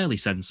people are fairly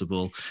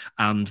sensible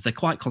and they're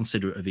quite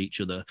considerate of each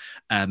other,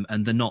 and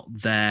they're not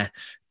there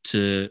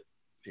to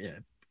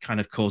kind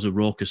of cause a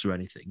raucous or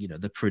anything. You know,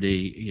 they're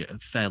pretty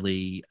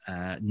fairly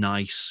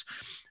nice.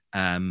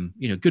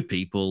 Good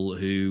people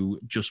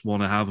who just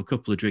want to have a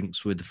couple of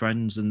drinks with the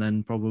friends and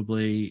then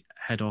probably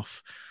head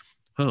off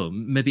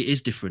home. Maybe it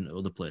is different at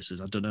other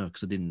places. I don't know,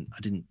 because I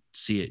didn't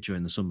see it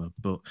during the summer,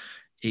 but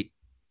it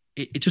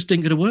just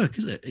ain't going to work,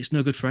 is it? It's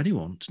no good for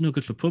anyone. It's no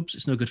good for pubs.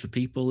 It's no good for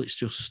people. It's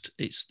just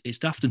it's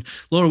daft. And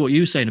Laura, what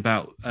you were saying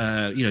about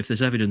if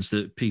there's evidence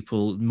that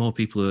more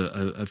people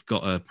have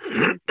got a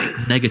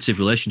negative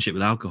relationship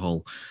with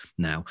alcohol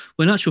now,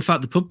 well, in actual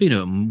fact, the pub being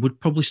open would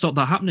probably stop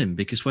that happening,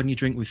 because when you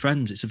drink with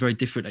friends, it's a very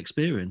different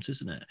experience,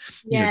 isn't it?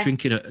 Yeah.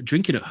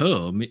 Drinking at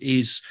home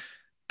is.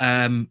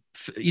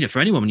 For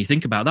anyone, when you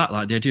think about that,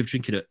 like the idea of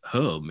drinking at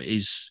home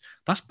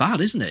that's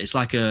bad, isn't it? It's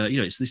like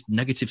it's this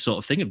negative sort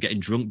of thing of getting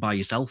drunk by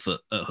yourself at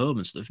home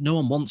and stuff. No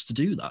one wants to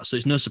do that. So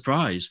it's no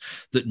surprise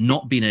that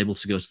not being able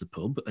to go to the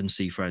pub and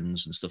see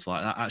friends and stuff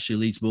like that actually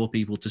leads more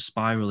people to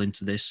spiral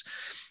into this,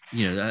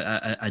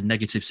 a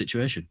negative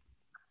situation.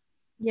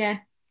 Yeah.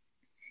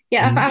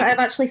 Yeah, I've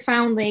actually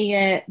found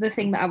the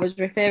thing that I was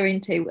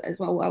referring to as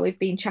well while we've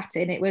been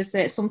chatting. It was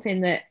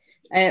something that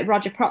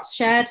Roger Protz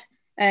shared,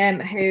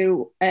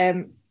 who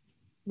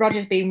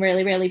Roger's been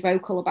really, really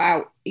vocal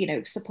about,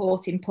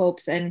 supporting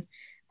pubs and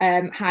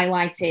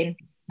highlighting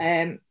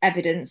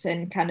evidence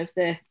and kind of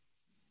the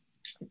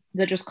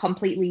just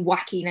completely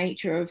wacky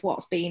nature of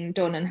what's being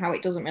done and how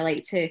it doesn't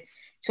relate to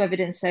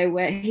evidence. So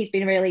he's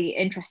been a really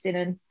interesting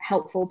and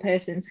helpful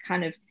person to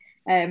kind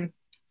of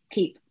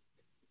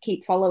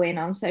keep following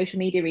on social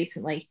media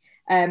recently.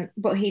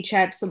 But he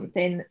shared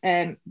something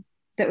that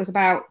was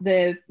about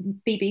the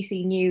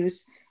BBC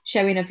News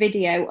showing a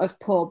video of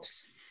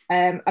pubs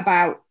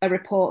about a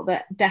report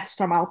that deaths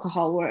from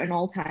alcohol were at an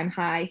all-time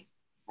high,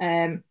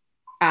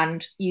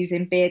 and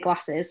using beer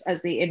glasses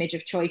as the image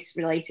of choice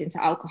relating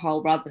to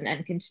alcohol rather than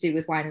anything to do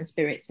with wine and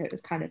spirits. So it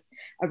was kind of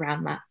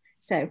around that.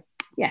 So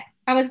yeah,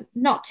 I was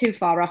not too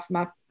far off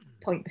my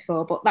point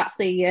before, but that's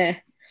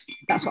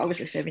what I was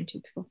referring to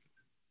before,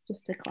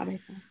 just to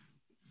clarify.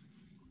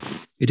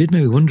 It did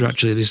make me wonder,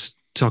 actually, this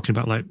talking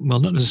about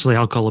not necessarily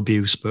alcohol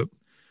abuse, but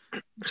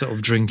sort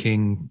of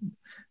drinking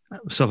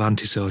sort of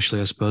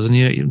antisocially, I suppose. And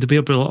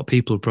there'll be a lot of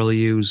people who probably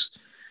use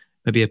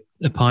maybe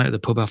a pint at the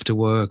pub after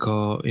work,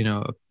 or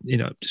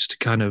just to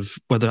kind of,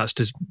 whether that's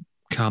just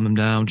calm them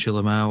down, chill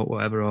them out,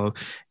 whatever, or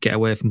get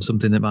away from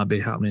something that might be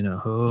happening at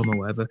home or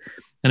whatever.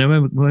 And it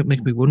might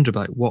make me wonder,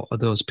 like, what are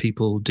those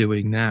people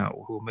doing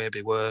now who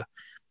maybe were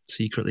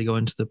secretly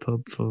going to the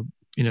pub for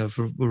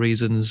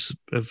reasons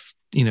of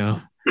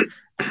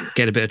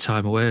get a bit of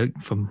time away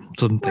from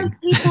something.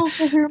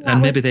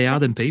 And maybe they are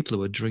them people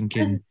who are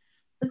drinking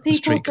the the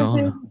street people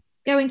corner. who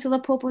going to the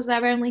pub was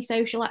their only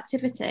social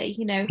activity.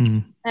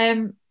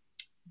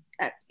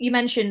 You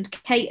mentioned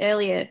Kate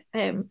earlier,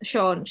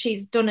 Sean.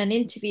 She's done an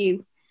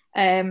interview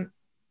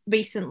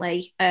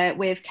recently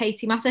with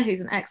Katie Matter,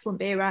 who's an excellent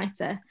beer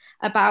writer,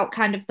 about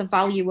kind of the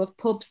value of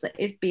pubs that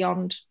is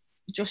beyond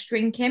just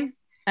drinking.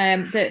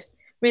 That's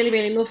really,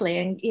 really lovely.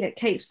 And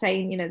Kate's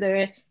saying,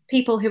 there are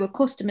people who are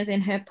customers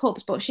in her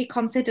pubs, but she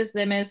considers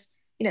them as,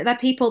 they're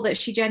people that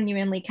she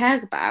genuinely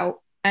cares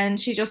about,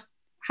 and she just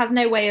has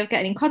no way of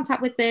getting in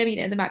contact with them.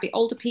 There might be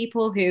older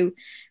people who,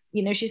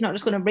 she's not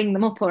just going to ring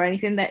them up or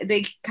anything. That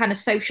the kind of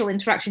social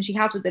interaction she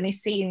has with them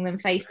is seeing them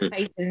face to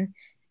face in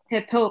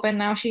her pub, and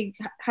now she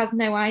has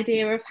no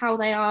idea of how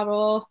they are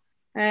or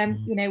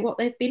what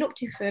they've been up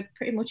to for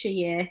pretty much a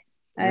year.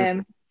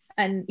 And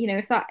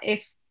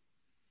if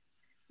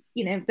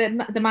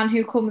the man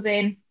who comes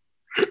in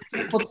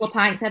a couple of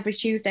pints every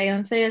Tuesday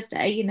and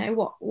Thursday,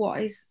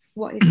 what is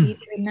he doing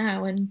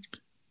now? And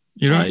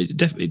you're right.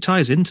 It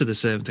ties into the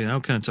same thing. I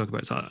kind of talk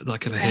about it's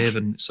like a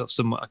haven. It's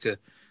somewhat like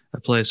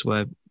a place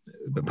where,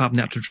 apart from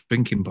the actual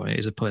drinking point,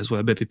 is a place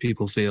where maybe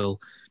people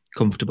feel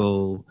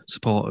comfortable,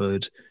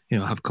 supported,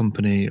 have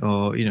company,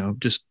 or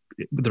just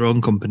their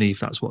own company if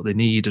that's what they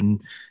need.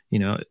 And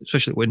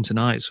especially at winter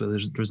nights where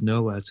there's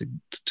nowhere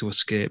to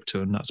escape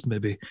to, and that's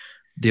maybe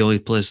the only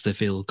place they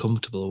feel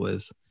comfortable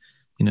with.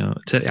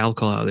 Take the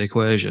alcohol out of the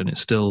equation,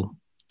 it's still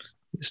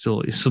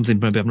something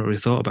maybe I've not really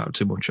thought about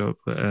too much of.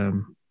 But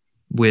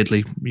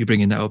weirdly, you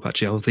bringing that up,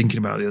 actually, I was thinking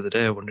about it the other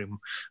day, wondering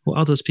what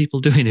are those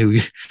people doing who,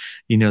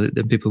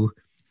 that people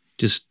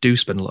just do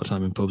spend a lot of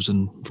time in pubs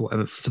and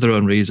for their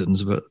own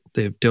reasons, but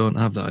they don't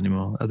have that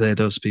anymore. Are they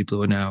those people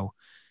who are now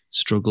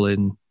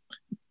struggling,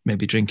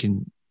 maybe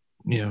drinking,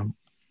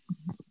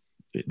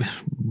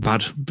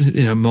 bad,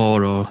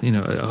 more, or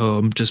at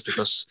home just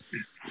because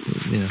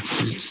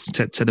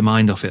take the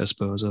mind off it, I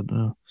suppose. I don't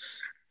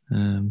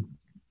know.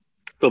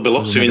 There'll be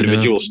lots of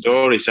individual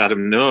stories,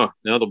 Adam. No,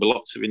 there'll be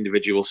lots of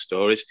individual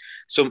stories.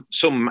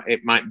 Some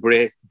it might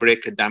break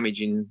a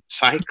damaging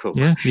cycle.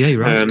 Yeah, you're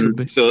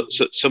right. So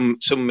some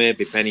may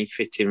be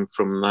benefiting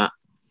from that.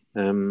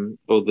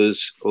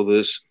 Others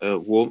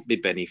won't be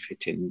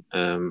benefiting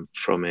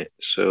from it.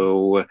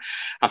 So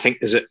I think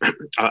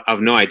I've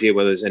no idea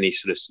whether there's any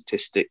sort of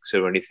statistics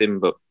or anything,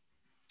 but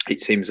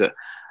it seems that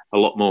a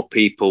lot more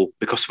people,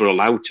 because we're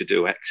allowed to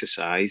do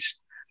exercise,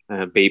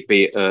 be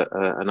it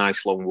a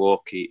nice long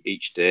walk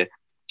each day.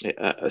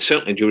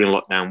 Certainly during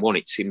lockdown 1,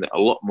 it seemed that a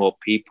lot more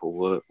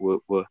people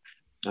were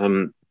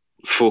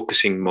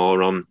focusing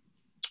more on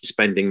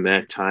spending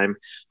their time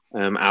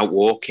out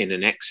walking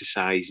and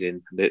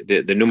exercising.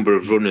 The number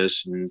of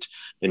runners and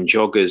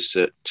joggers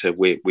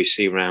that we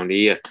see around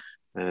here,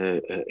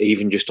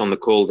 even just on the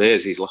cold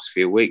days these last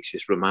few weeks,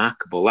 is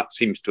remarkable. That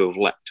seems to have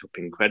leapt up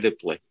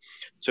incredibly.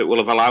 So it will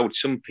have allowed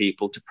some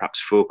people to perhaps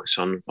focus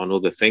on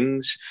other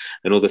things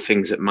and other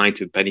things that might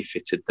have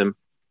benefited them.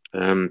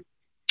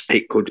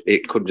 It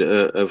could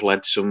have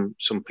led some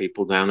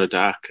people down a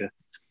darker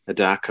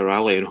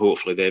alley, and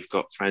hopefully they've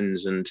got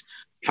friends and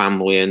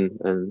family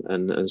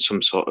and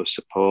some sort of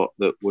support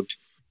that would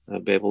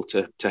be able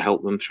to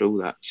help them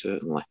through that,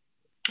 certainly.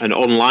 And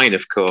online,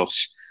 of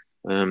course,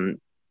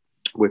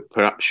 we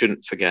perhaps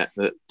shouldn't forget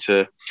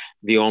that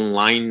the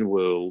online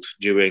world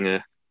during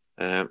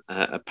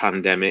a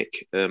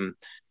pandemic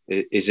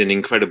is an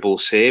incredible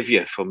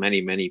saviour for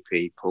many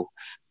people,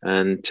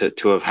 and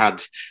to have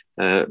had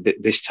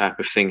this type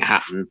of thing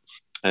happen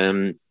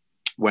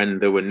when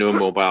there were no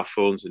mobile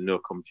phones and no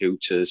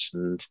computers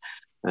and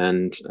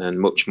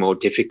much more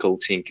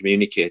difficulty in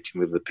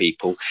communicating with the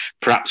people,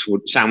 perhaps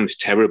sounds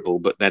terrible,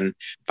 but then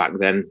back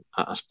then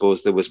I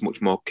suppose there was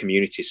much more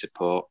community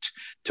support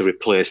to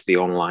replace the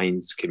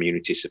online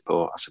community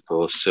support, I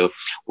suppose. So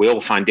we all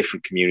find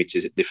different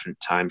communities at different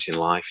times in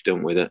life,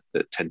 don't we, that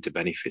tend to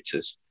benefit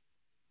us.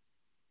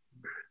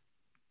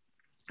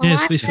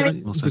 Yes, please.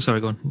 Sorry,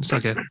 go on. It's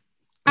okay.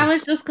 I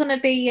was just going to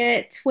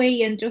be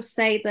twee and just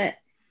say that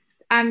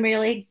I'm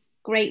really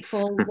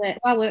grateful that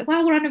while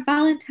we're on a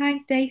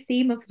Valentine's Day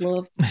theme of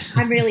love,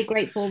 I'm really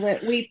grateful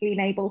that we've been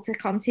able to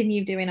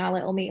continue doing our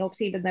little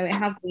meetups, even though it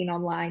has been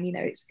online.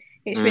 It's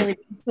really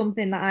been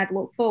something that I've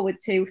looked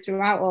forward to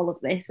throughout all of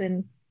this,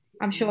 and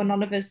I'm sure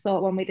none of us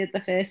thought when we did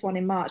the first one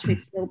in March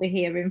we'd still be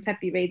here in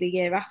February the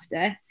year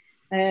after.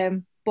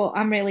 But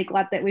I'm really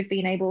glad that we've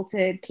been able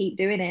to keep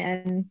doing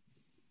it and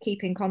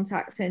keep in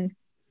contact and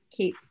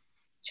keep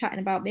chatting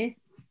about beer.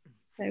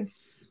 So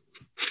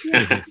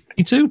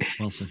Me too.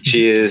 Well said.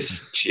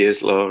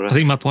 Cheers, Laura. I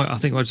think my point. I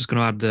think I was just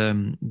going to add.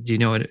 Do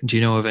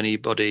you know of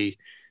anybody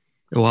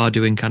who are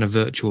doing kind of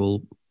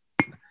virtual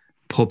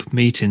pub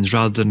meetings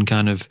rather than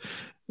kind of,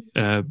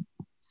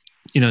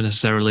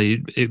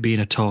 necessarily it being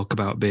a talk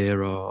about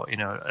beer or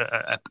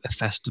a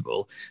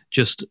festival?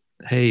 Just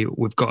hey,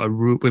 we've got a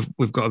room,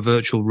 we've got a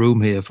virtual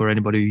room here for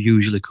anybody who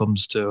usually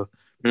comes to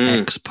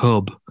X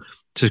pub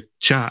to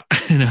chat.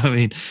 I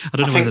mean, I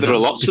don't know. I think there are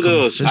lots of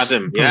those,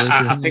 Adam. Yeah,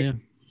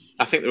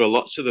 I think there are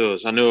lots of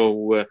those. I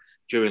know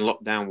during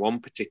lockdown 1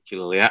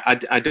 particularly.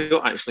 I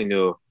don't actually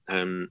know,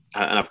 and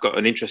I've got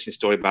an interesting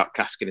story about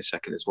Cask in a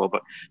second as well.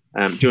 But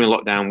during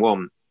lockdown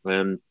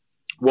 1,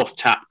 Waff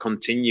Tap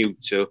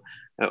continued to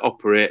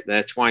operate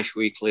their twice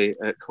weekly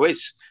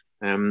quiz.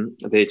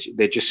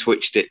 They just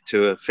switched it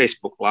to a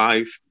Facebook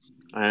Live,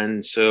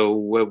 and so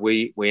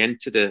we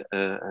entered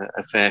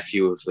a fair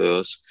few of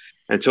those.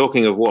 And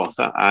talking of Waff,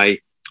 I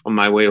on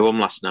my way home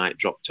last night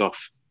dropped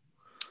off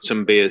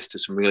some beers to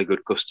some really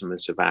good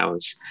customers of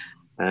ours,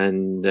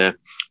 and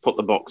put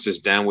the boxes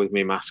down with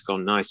my mask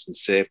on, nice and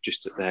safe,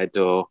 just at their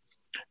door.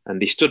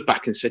 And they stood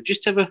back and said,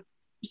 "Just have a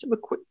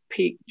quick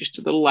peek, just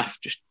to the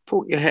left. Just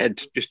put your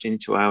head just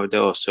into our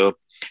door." So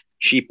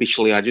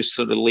sheepishly, I just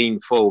sort of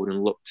leaned forward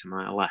and looked to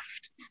my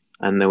left,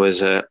 and there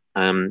was a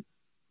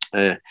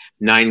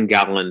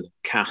 9-gallon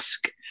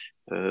cask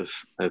of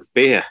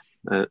beer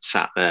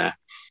sat there.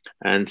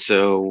 And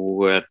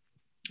so,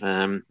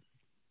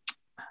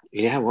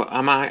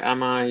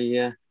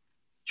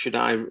 should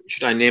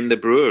I name the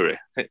brewery?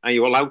 Are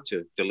you allowed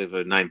to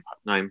deliver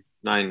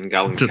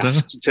 9-gallon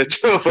casks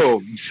to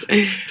homes?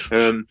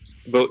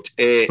 But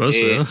a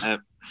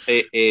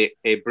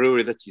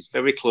brewery that is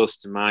very close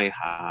to my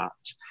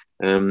heart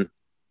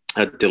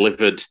had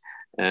delivered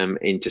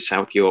into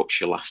South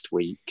Yorkshire last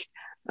week,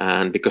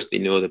 and because they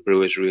know the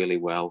brewers really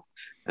well,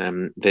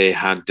 they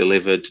had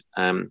delivered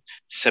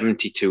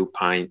 72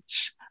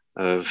 pints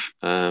of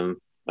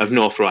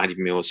North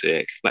Riding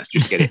Mosaic. Let's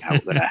just get it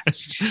out there.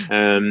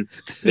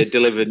 They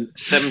delivered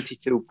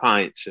 72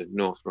 pints of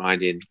North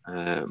Riding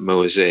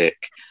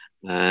Mosaic,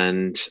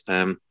 and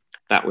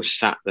that was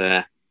sat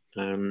there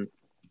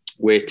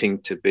waiting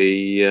to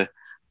be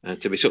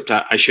supped.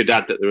 I should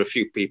add that there are a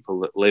few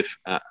people that live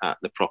at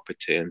the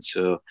property, and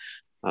so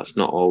that's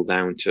not all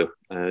down to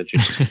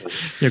just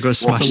you're going to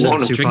smash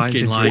one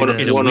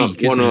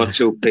or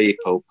two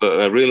people,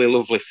 but a really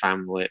lovely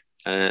family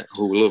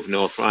who love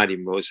North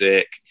Riding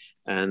Mosaic,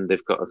 and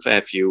they've got a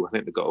fair few. I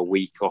think they've got a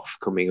week off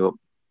coming up,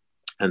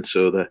 and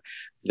so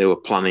they were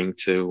planning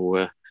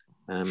to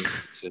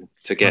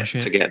get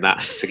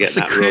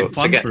that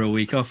road for a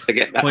week off. To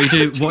get that, what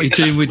are you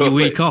doing with your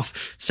week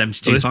off?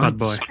 72 bad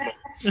boy.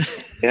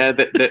 Yeah,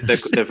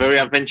 they're very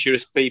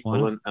adventurous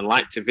people and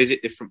like to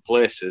visit different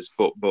places,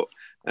 but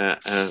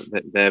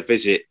their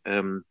visit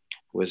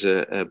was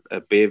a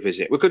beer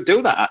visit. We could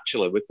do that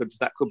actually.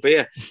 That could be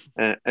a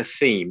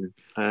theme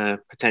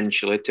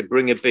potentially, to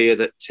bring a beer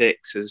that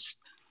takes us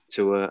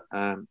to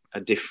a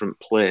different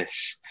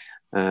place.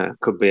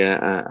 Could be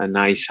a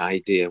nice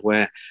idea.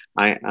 Where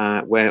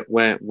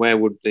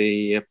would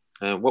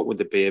what would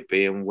the beer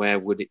be, and where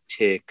would it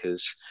take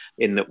us?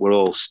 In that we're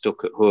all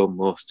stuck at home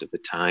most of the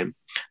time,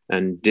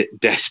 and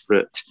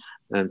desperate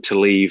to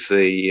leave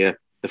the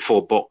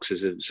 4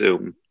 boxes of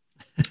Zoom.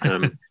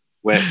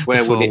 Where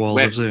would it?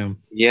 Of Zoom.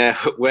 Yeah,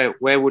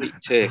 where would it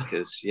take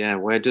us? Yeah,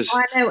 where does?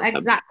 I know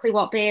exactly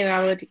what beer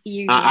I would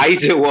use. I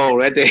do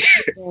already.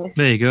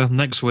 There you go.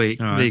 Next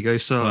week. Right. There you go.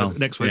 So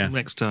next week,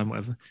 next time,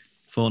 whatever.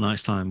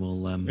 Fortnight's time,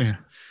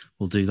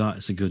 we'll do that.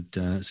 It's a good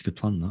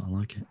plan. That I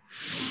like it.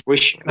 What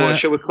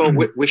shall we call?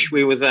 Wish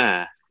we were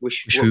there.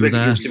 Wish we were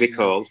there. Used to be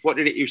called. What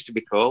did it used to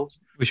be called?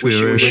 Wish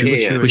we were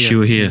here. Wish you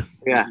were here.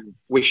 Yeah.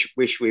 Wish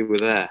we were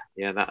there.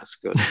 Yeah, that's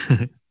good.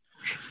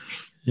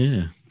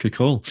 Yeah, good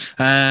call.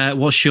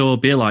 What's your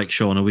beer like,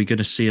 Sean? Are we going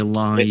to see a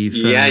live?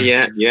 Yeah.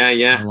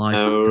 A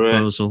live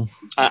proposal.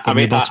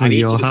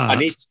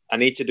 I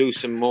need to do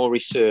some more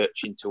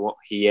research into what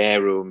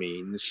Hierro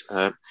means.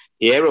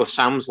 Hierro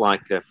sounds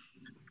like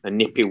a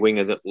nippy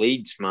winger that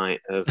Leeds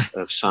might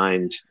have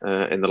signed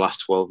in the last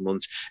 12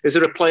 months. Is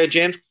there a player,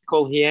 James,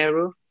 called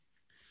Hierro?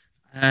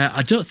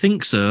 I don't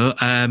think so.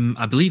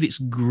 I believe it's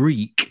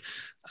Greek.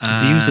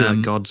 They're usually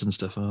like gods and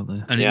stuff, aren't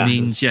they? And it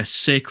means,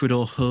 sacred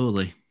or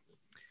holy,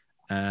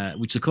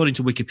 which according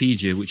to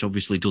Wikipedia, which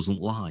obviously doesn't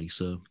lie.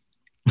 So,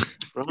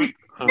 right,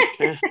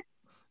 okay.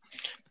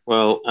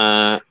 Well,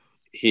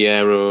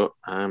 Hierro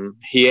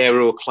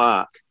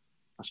Clark,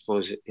 I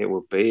suppose it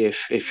would be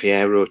if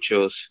Hierro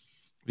chose.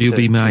 You'll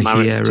be my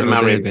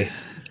Hierro baby.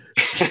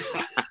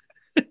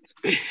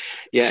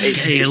 Yeah,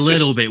 it's a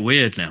little bit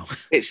weird now.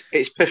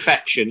 It's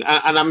perfection,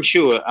 and I'm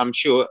sure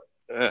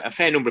a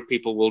fair number of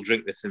people will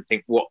drink this and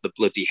think, "What the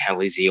bloody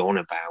hell is he on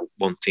about?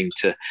 Wanting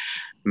to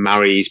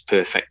marry his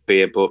perfect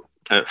beer?" But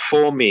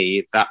for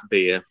me, that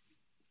beer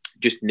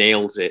just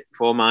nails it.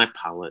 For my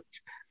palate,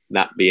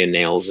 that beer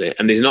nails it,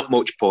 and there's not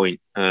much point.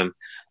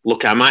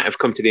 Look, I might have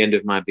come to the end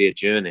of my beer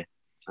journey,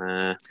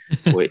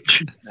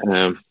 which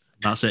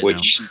That's it.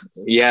 Which,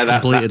 yeah,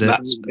 Completed it.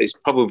 that's it's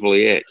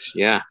probably it.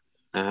 Yeah,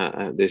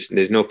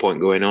 there's no point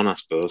going on, I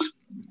suppose.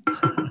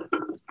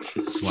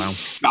 Wow.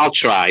 I'll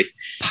try.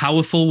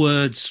 Powerful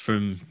words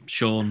from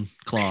Sean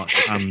Clark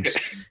and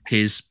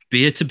his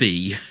beer to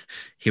be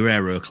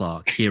Hero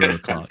Clark.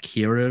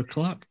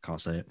 Can't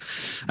say it.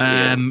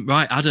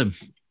 Right, Adam.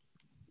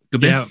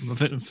 Good beer. Yeah,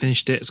 I've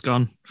finished it. It's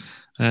gone.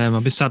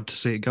 I'll be sad to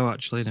see it go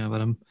actually now,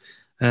 but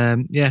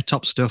yeah,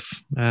 top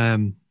stuff.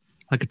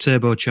 Like a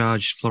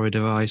turbocharged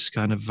Florida Ice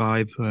kind of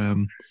vibe.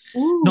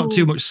 Not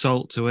too much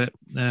salt to it,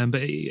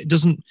 but it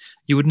doesn't.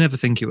 You would never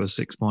think it was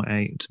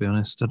 6.8. To be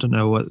honest, I don't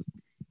know what.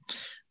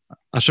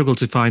 I struggle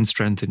to find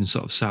strength in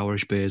sort of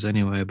sourish beers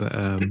anyway, but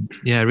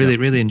yeah,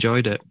 really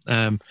enjoyed it.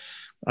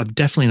 I've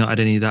definitely not had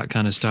any of that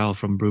kind of style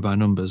from Brew by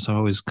Numbers. I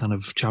always kind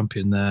of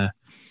champion their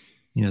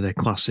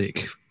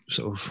classic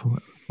sort of,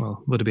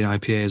 well, would it be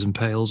IPAs and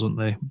pales, wouldn't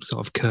they?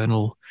 Sort of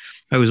kernel.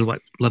 I was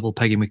like level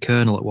pegging with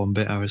kernel at one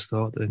bit. I always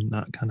thought in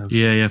that kind of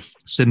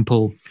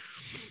simple,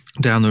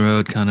 down the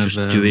road kind just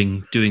of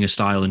doing a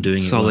style and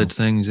doing solid it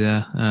well. things.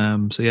 Yeah.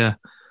 So yeah.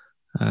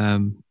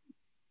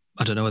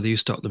 I don't know whether you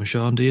stock them,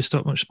 Sean. Do you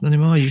stock much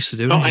anymore? I used to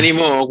do. Not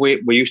anymore.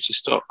 We used to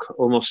stock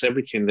almost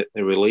everything that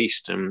they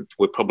released, and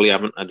we probably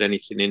haven't had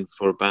anything in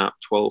for about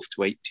 12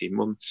 to 18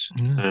 months.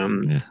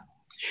 Yeah.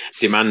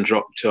 Demand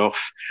dropped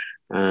off.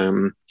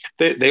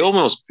 They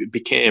almost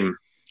became.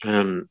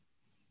 I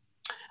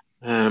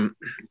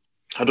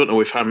don't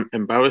know if I'm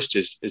embarrassed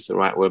is the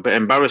right word, but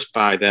embarrassed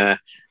by their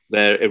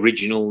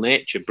original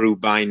nature. Brew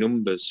by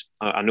Numbers.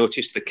 I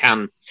noticed the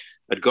can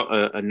had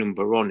got a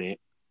number on it.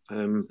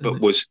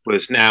 But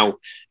was now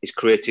is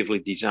creatively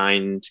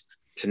designed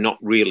to not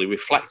really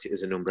reflect it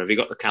as a number. Have you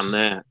got the can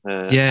there?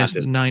 Yeah, it's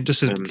 9.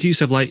 Just as it used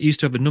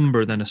to have a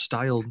number, then a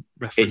style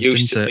reference.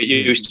 It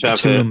used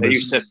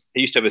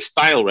to have a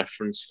style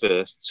reference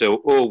first. So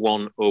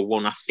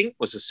 0101, I think,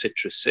 was a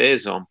Citra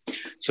Saison.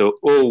 So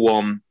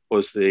 01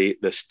 was the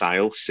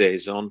style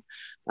Saison,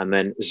 and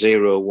then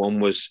 01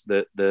 was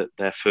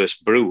their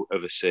first brew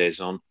of a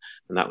Saison,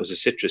 and that was a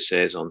Citra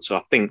Saison. So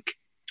I think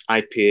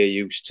IPA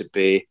used to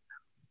be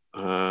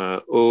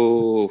 05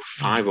 or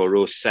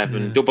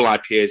 07. Yeah. Double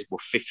IPAs were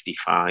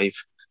 55.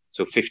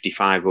 So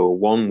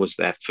 5501 was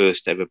their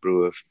first ever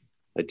brew of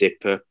a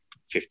dipper,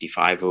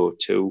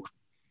 5502.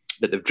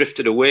 But they've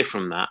drifted away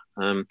from that.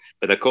 But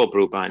they're called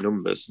Brew by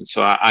Numbers. And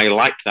so I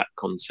liked that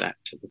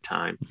concept at the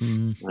time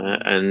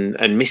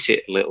and miss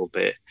it a little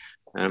bit.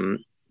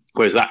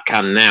 Whereas that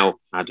can now,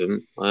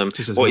 Adam, what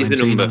is the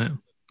number?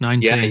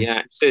 19. Yeah,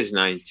 it says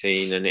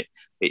 19, and it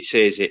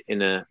says it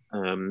in a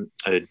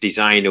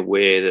designer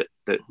way that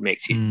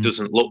makes it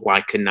doesn't look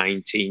like a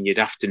 19. You'd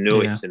have to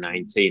know it's a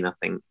 19, I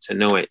think, to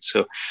know it.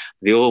 So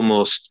they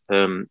almost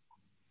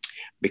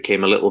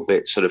became a little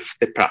bit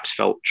they perhaps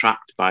felt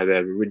trapped by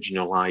their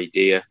original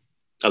idea,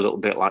 a little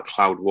bit like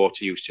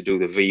Cloudwater used to do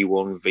the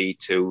V1,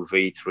 V2,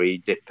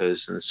 V3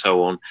 dippers and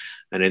so on.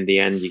 And in the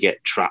end, you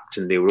get trapped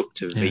and they were up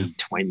to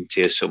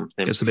V20 or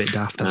something. Gets a bit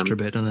daft after a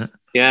bit, doesn't it?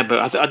 Yeah,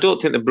 but I don't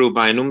think the Brew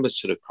by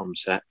Numbers sort of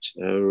concept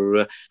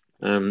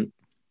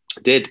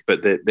did,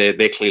 but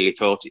they clearly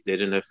thought it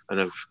did and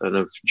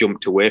have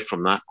jumped away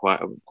from that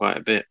quite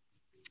a bit.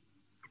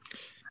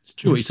 It's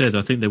true what you said.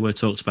 I think they were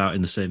talked about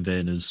in the same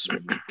vein as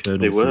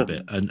Kernel for a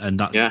bit, and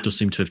that does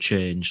seem to have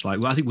changed. Like,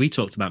 well, I think we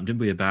talked about, didn't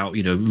we, about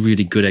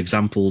really good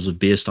examples of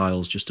beer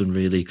styles just done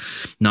really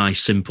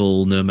nice,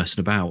 simple, no messing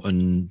about,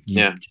 and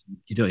you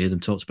don't hear them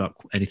talked about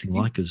anything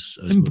like as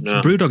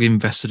Brewdog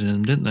invested in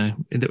them, didn't they?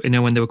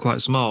 When they were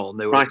quite small, and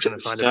they were right at the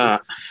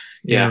start.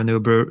 And they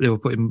were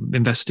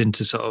invested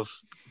into sort of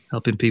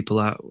helping people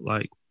out,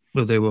 like,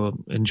 well, they were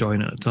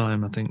enjoying it at the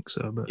time, I think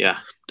so. But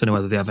don't know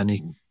whether they have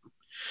any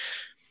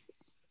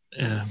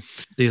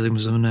dealing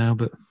with them now,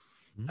 but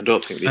I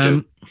don't think they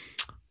do.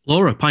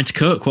 Laura, pint of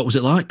Coke, what was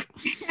it like?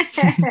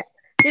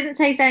 Didn't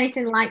taste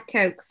anything like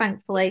Coke,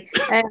 thankfully.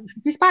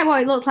 Despite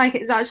what it looked like,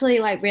 it was actually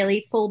like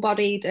really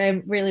full-bodied,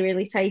 really,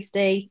 really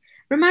tasty.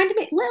 Reminded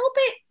me a little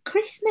bit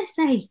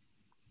Christmassy.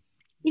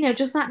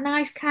 Just that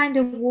nice kind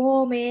of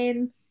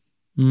warming,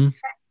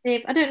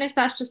 festive. I don't know if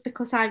that's just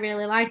because I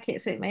really like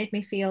it, so it made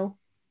me feel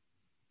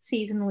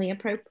seasonally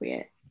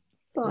appropriate.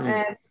 But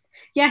I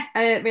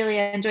really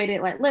enjoyed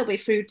it. Like a little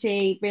bit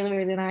fruity, really,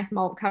 really nice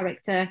malt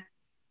character.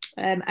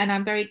 And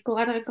I'm very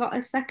glad I got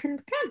a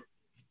second can.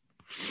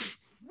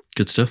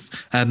 Good stuff.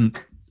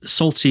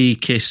 Salty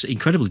Kiss,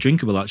 incredibly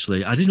drinkable.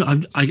 Actually, I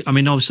didn't. I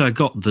mean, obviously, I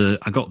got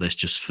this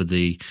just for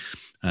the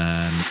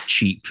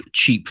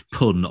cheap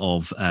pun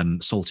of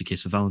Salty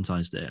Kiss for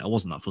Valentine's Day. I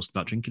wasn't that fussed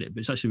about drinking it,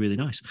 but it's actually really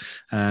nice.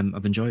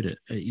 I've enjoyed it.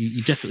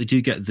 You definitely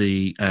do get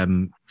the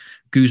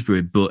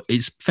gooseberry, but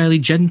it's fairly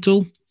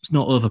gentle. It's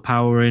not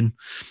overpowering.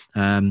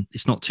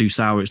 It's not too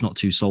sour. It's not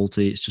too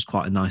salty. It's just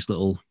quite a nice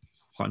little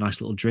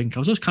drink. I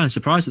was just kind of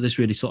surprised that this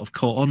really sort of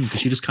caught on,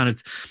 because you just kind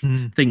of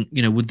think,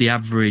 with the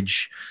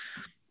average,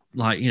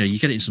 like, you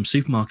get it in some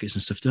supermarkets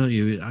and stuff, don't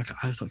you? I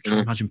can't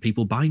imagine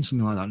people buying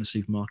something like that in a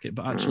supermarket,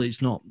 but actually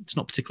it's not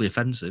particularly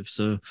offensive.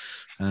 So,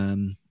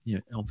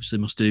 obviously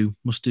must do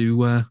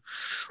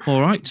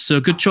all right.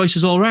 So good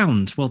choices all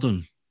round. Well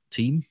done.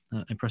 team.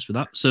 Impressed with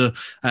that. So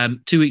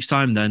 2 weeks'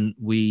 time, then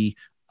we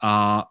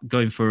are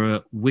going for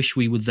a "Wish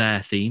We Were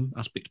There" theme,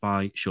 as picked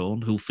by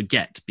Sean, who'll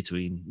forget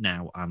between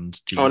now and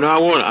 2 Oh weeks. no, I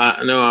won't.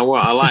 I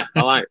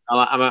won't.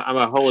 I'm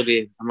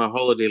a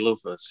holiday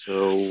lover.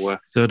 So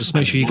just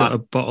make sure you got a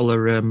bottle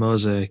of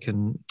Mosaic,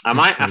 and I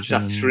might have to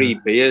have 3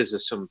 beers or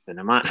something.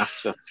 I might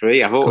have to have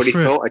 3. I've already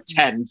thought of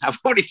 10.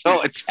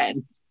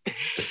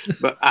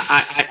 But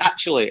I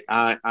actually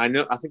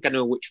know. I think I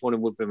know which one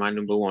would be my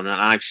number one,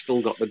 and I've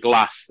still got the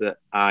glass that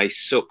I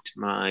sucked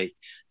my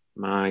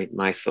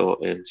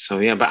thought in. So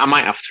yeah, but I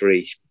might have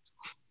 3.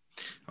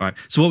 All right.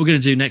 So what we're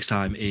going to do next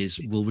time is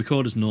we'll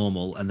record as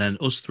normal, and then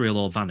us 3 will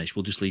all vanish.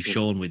 We'll just leave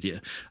Sean with you.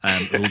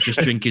 He'll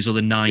just drink his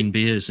other 9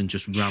 beers and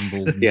just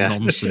ramble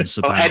nonsense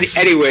about.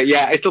 Anyway,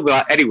 yeah, it'll be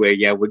like anyway.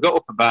 Yeah, we got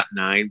up about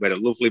 9. We had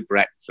a lovely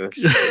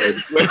breakfast.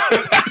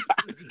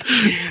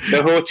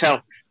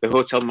 The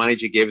hotel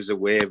manager gave us a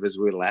wave as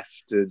we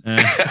left.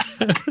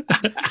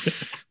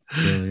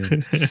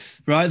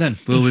 Right then,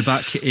 we'll be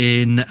back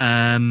in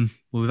a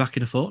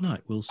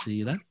fortnight. We'll see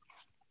you then.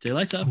 See you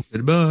later.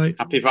 Goodbye.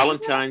 Happy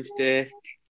Valentine's Day.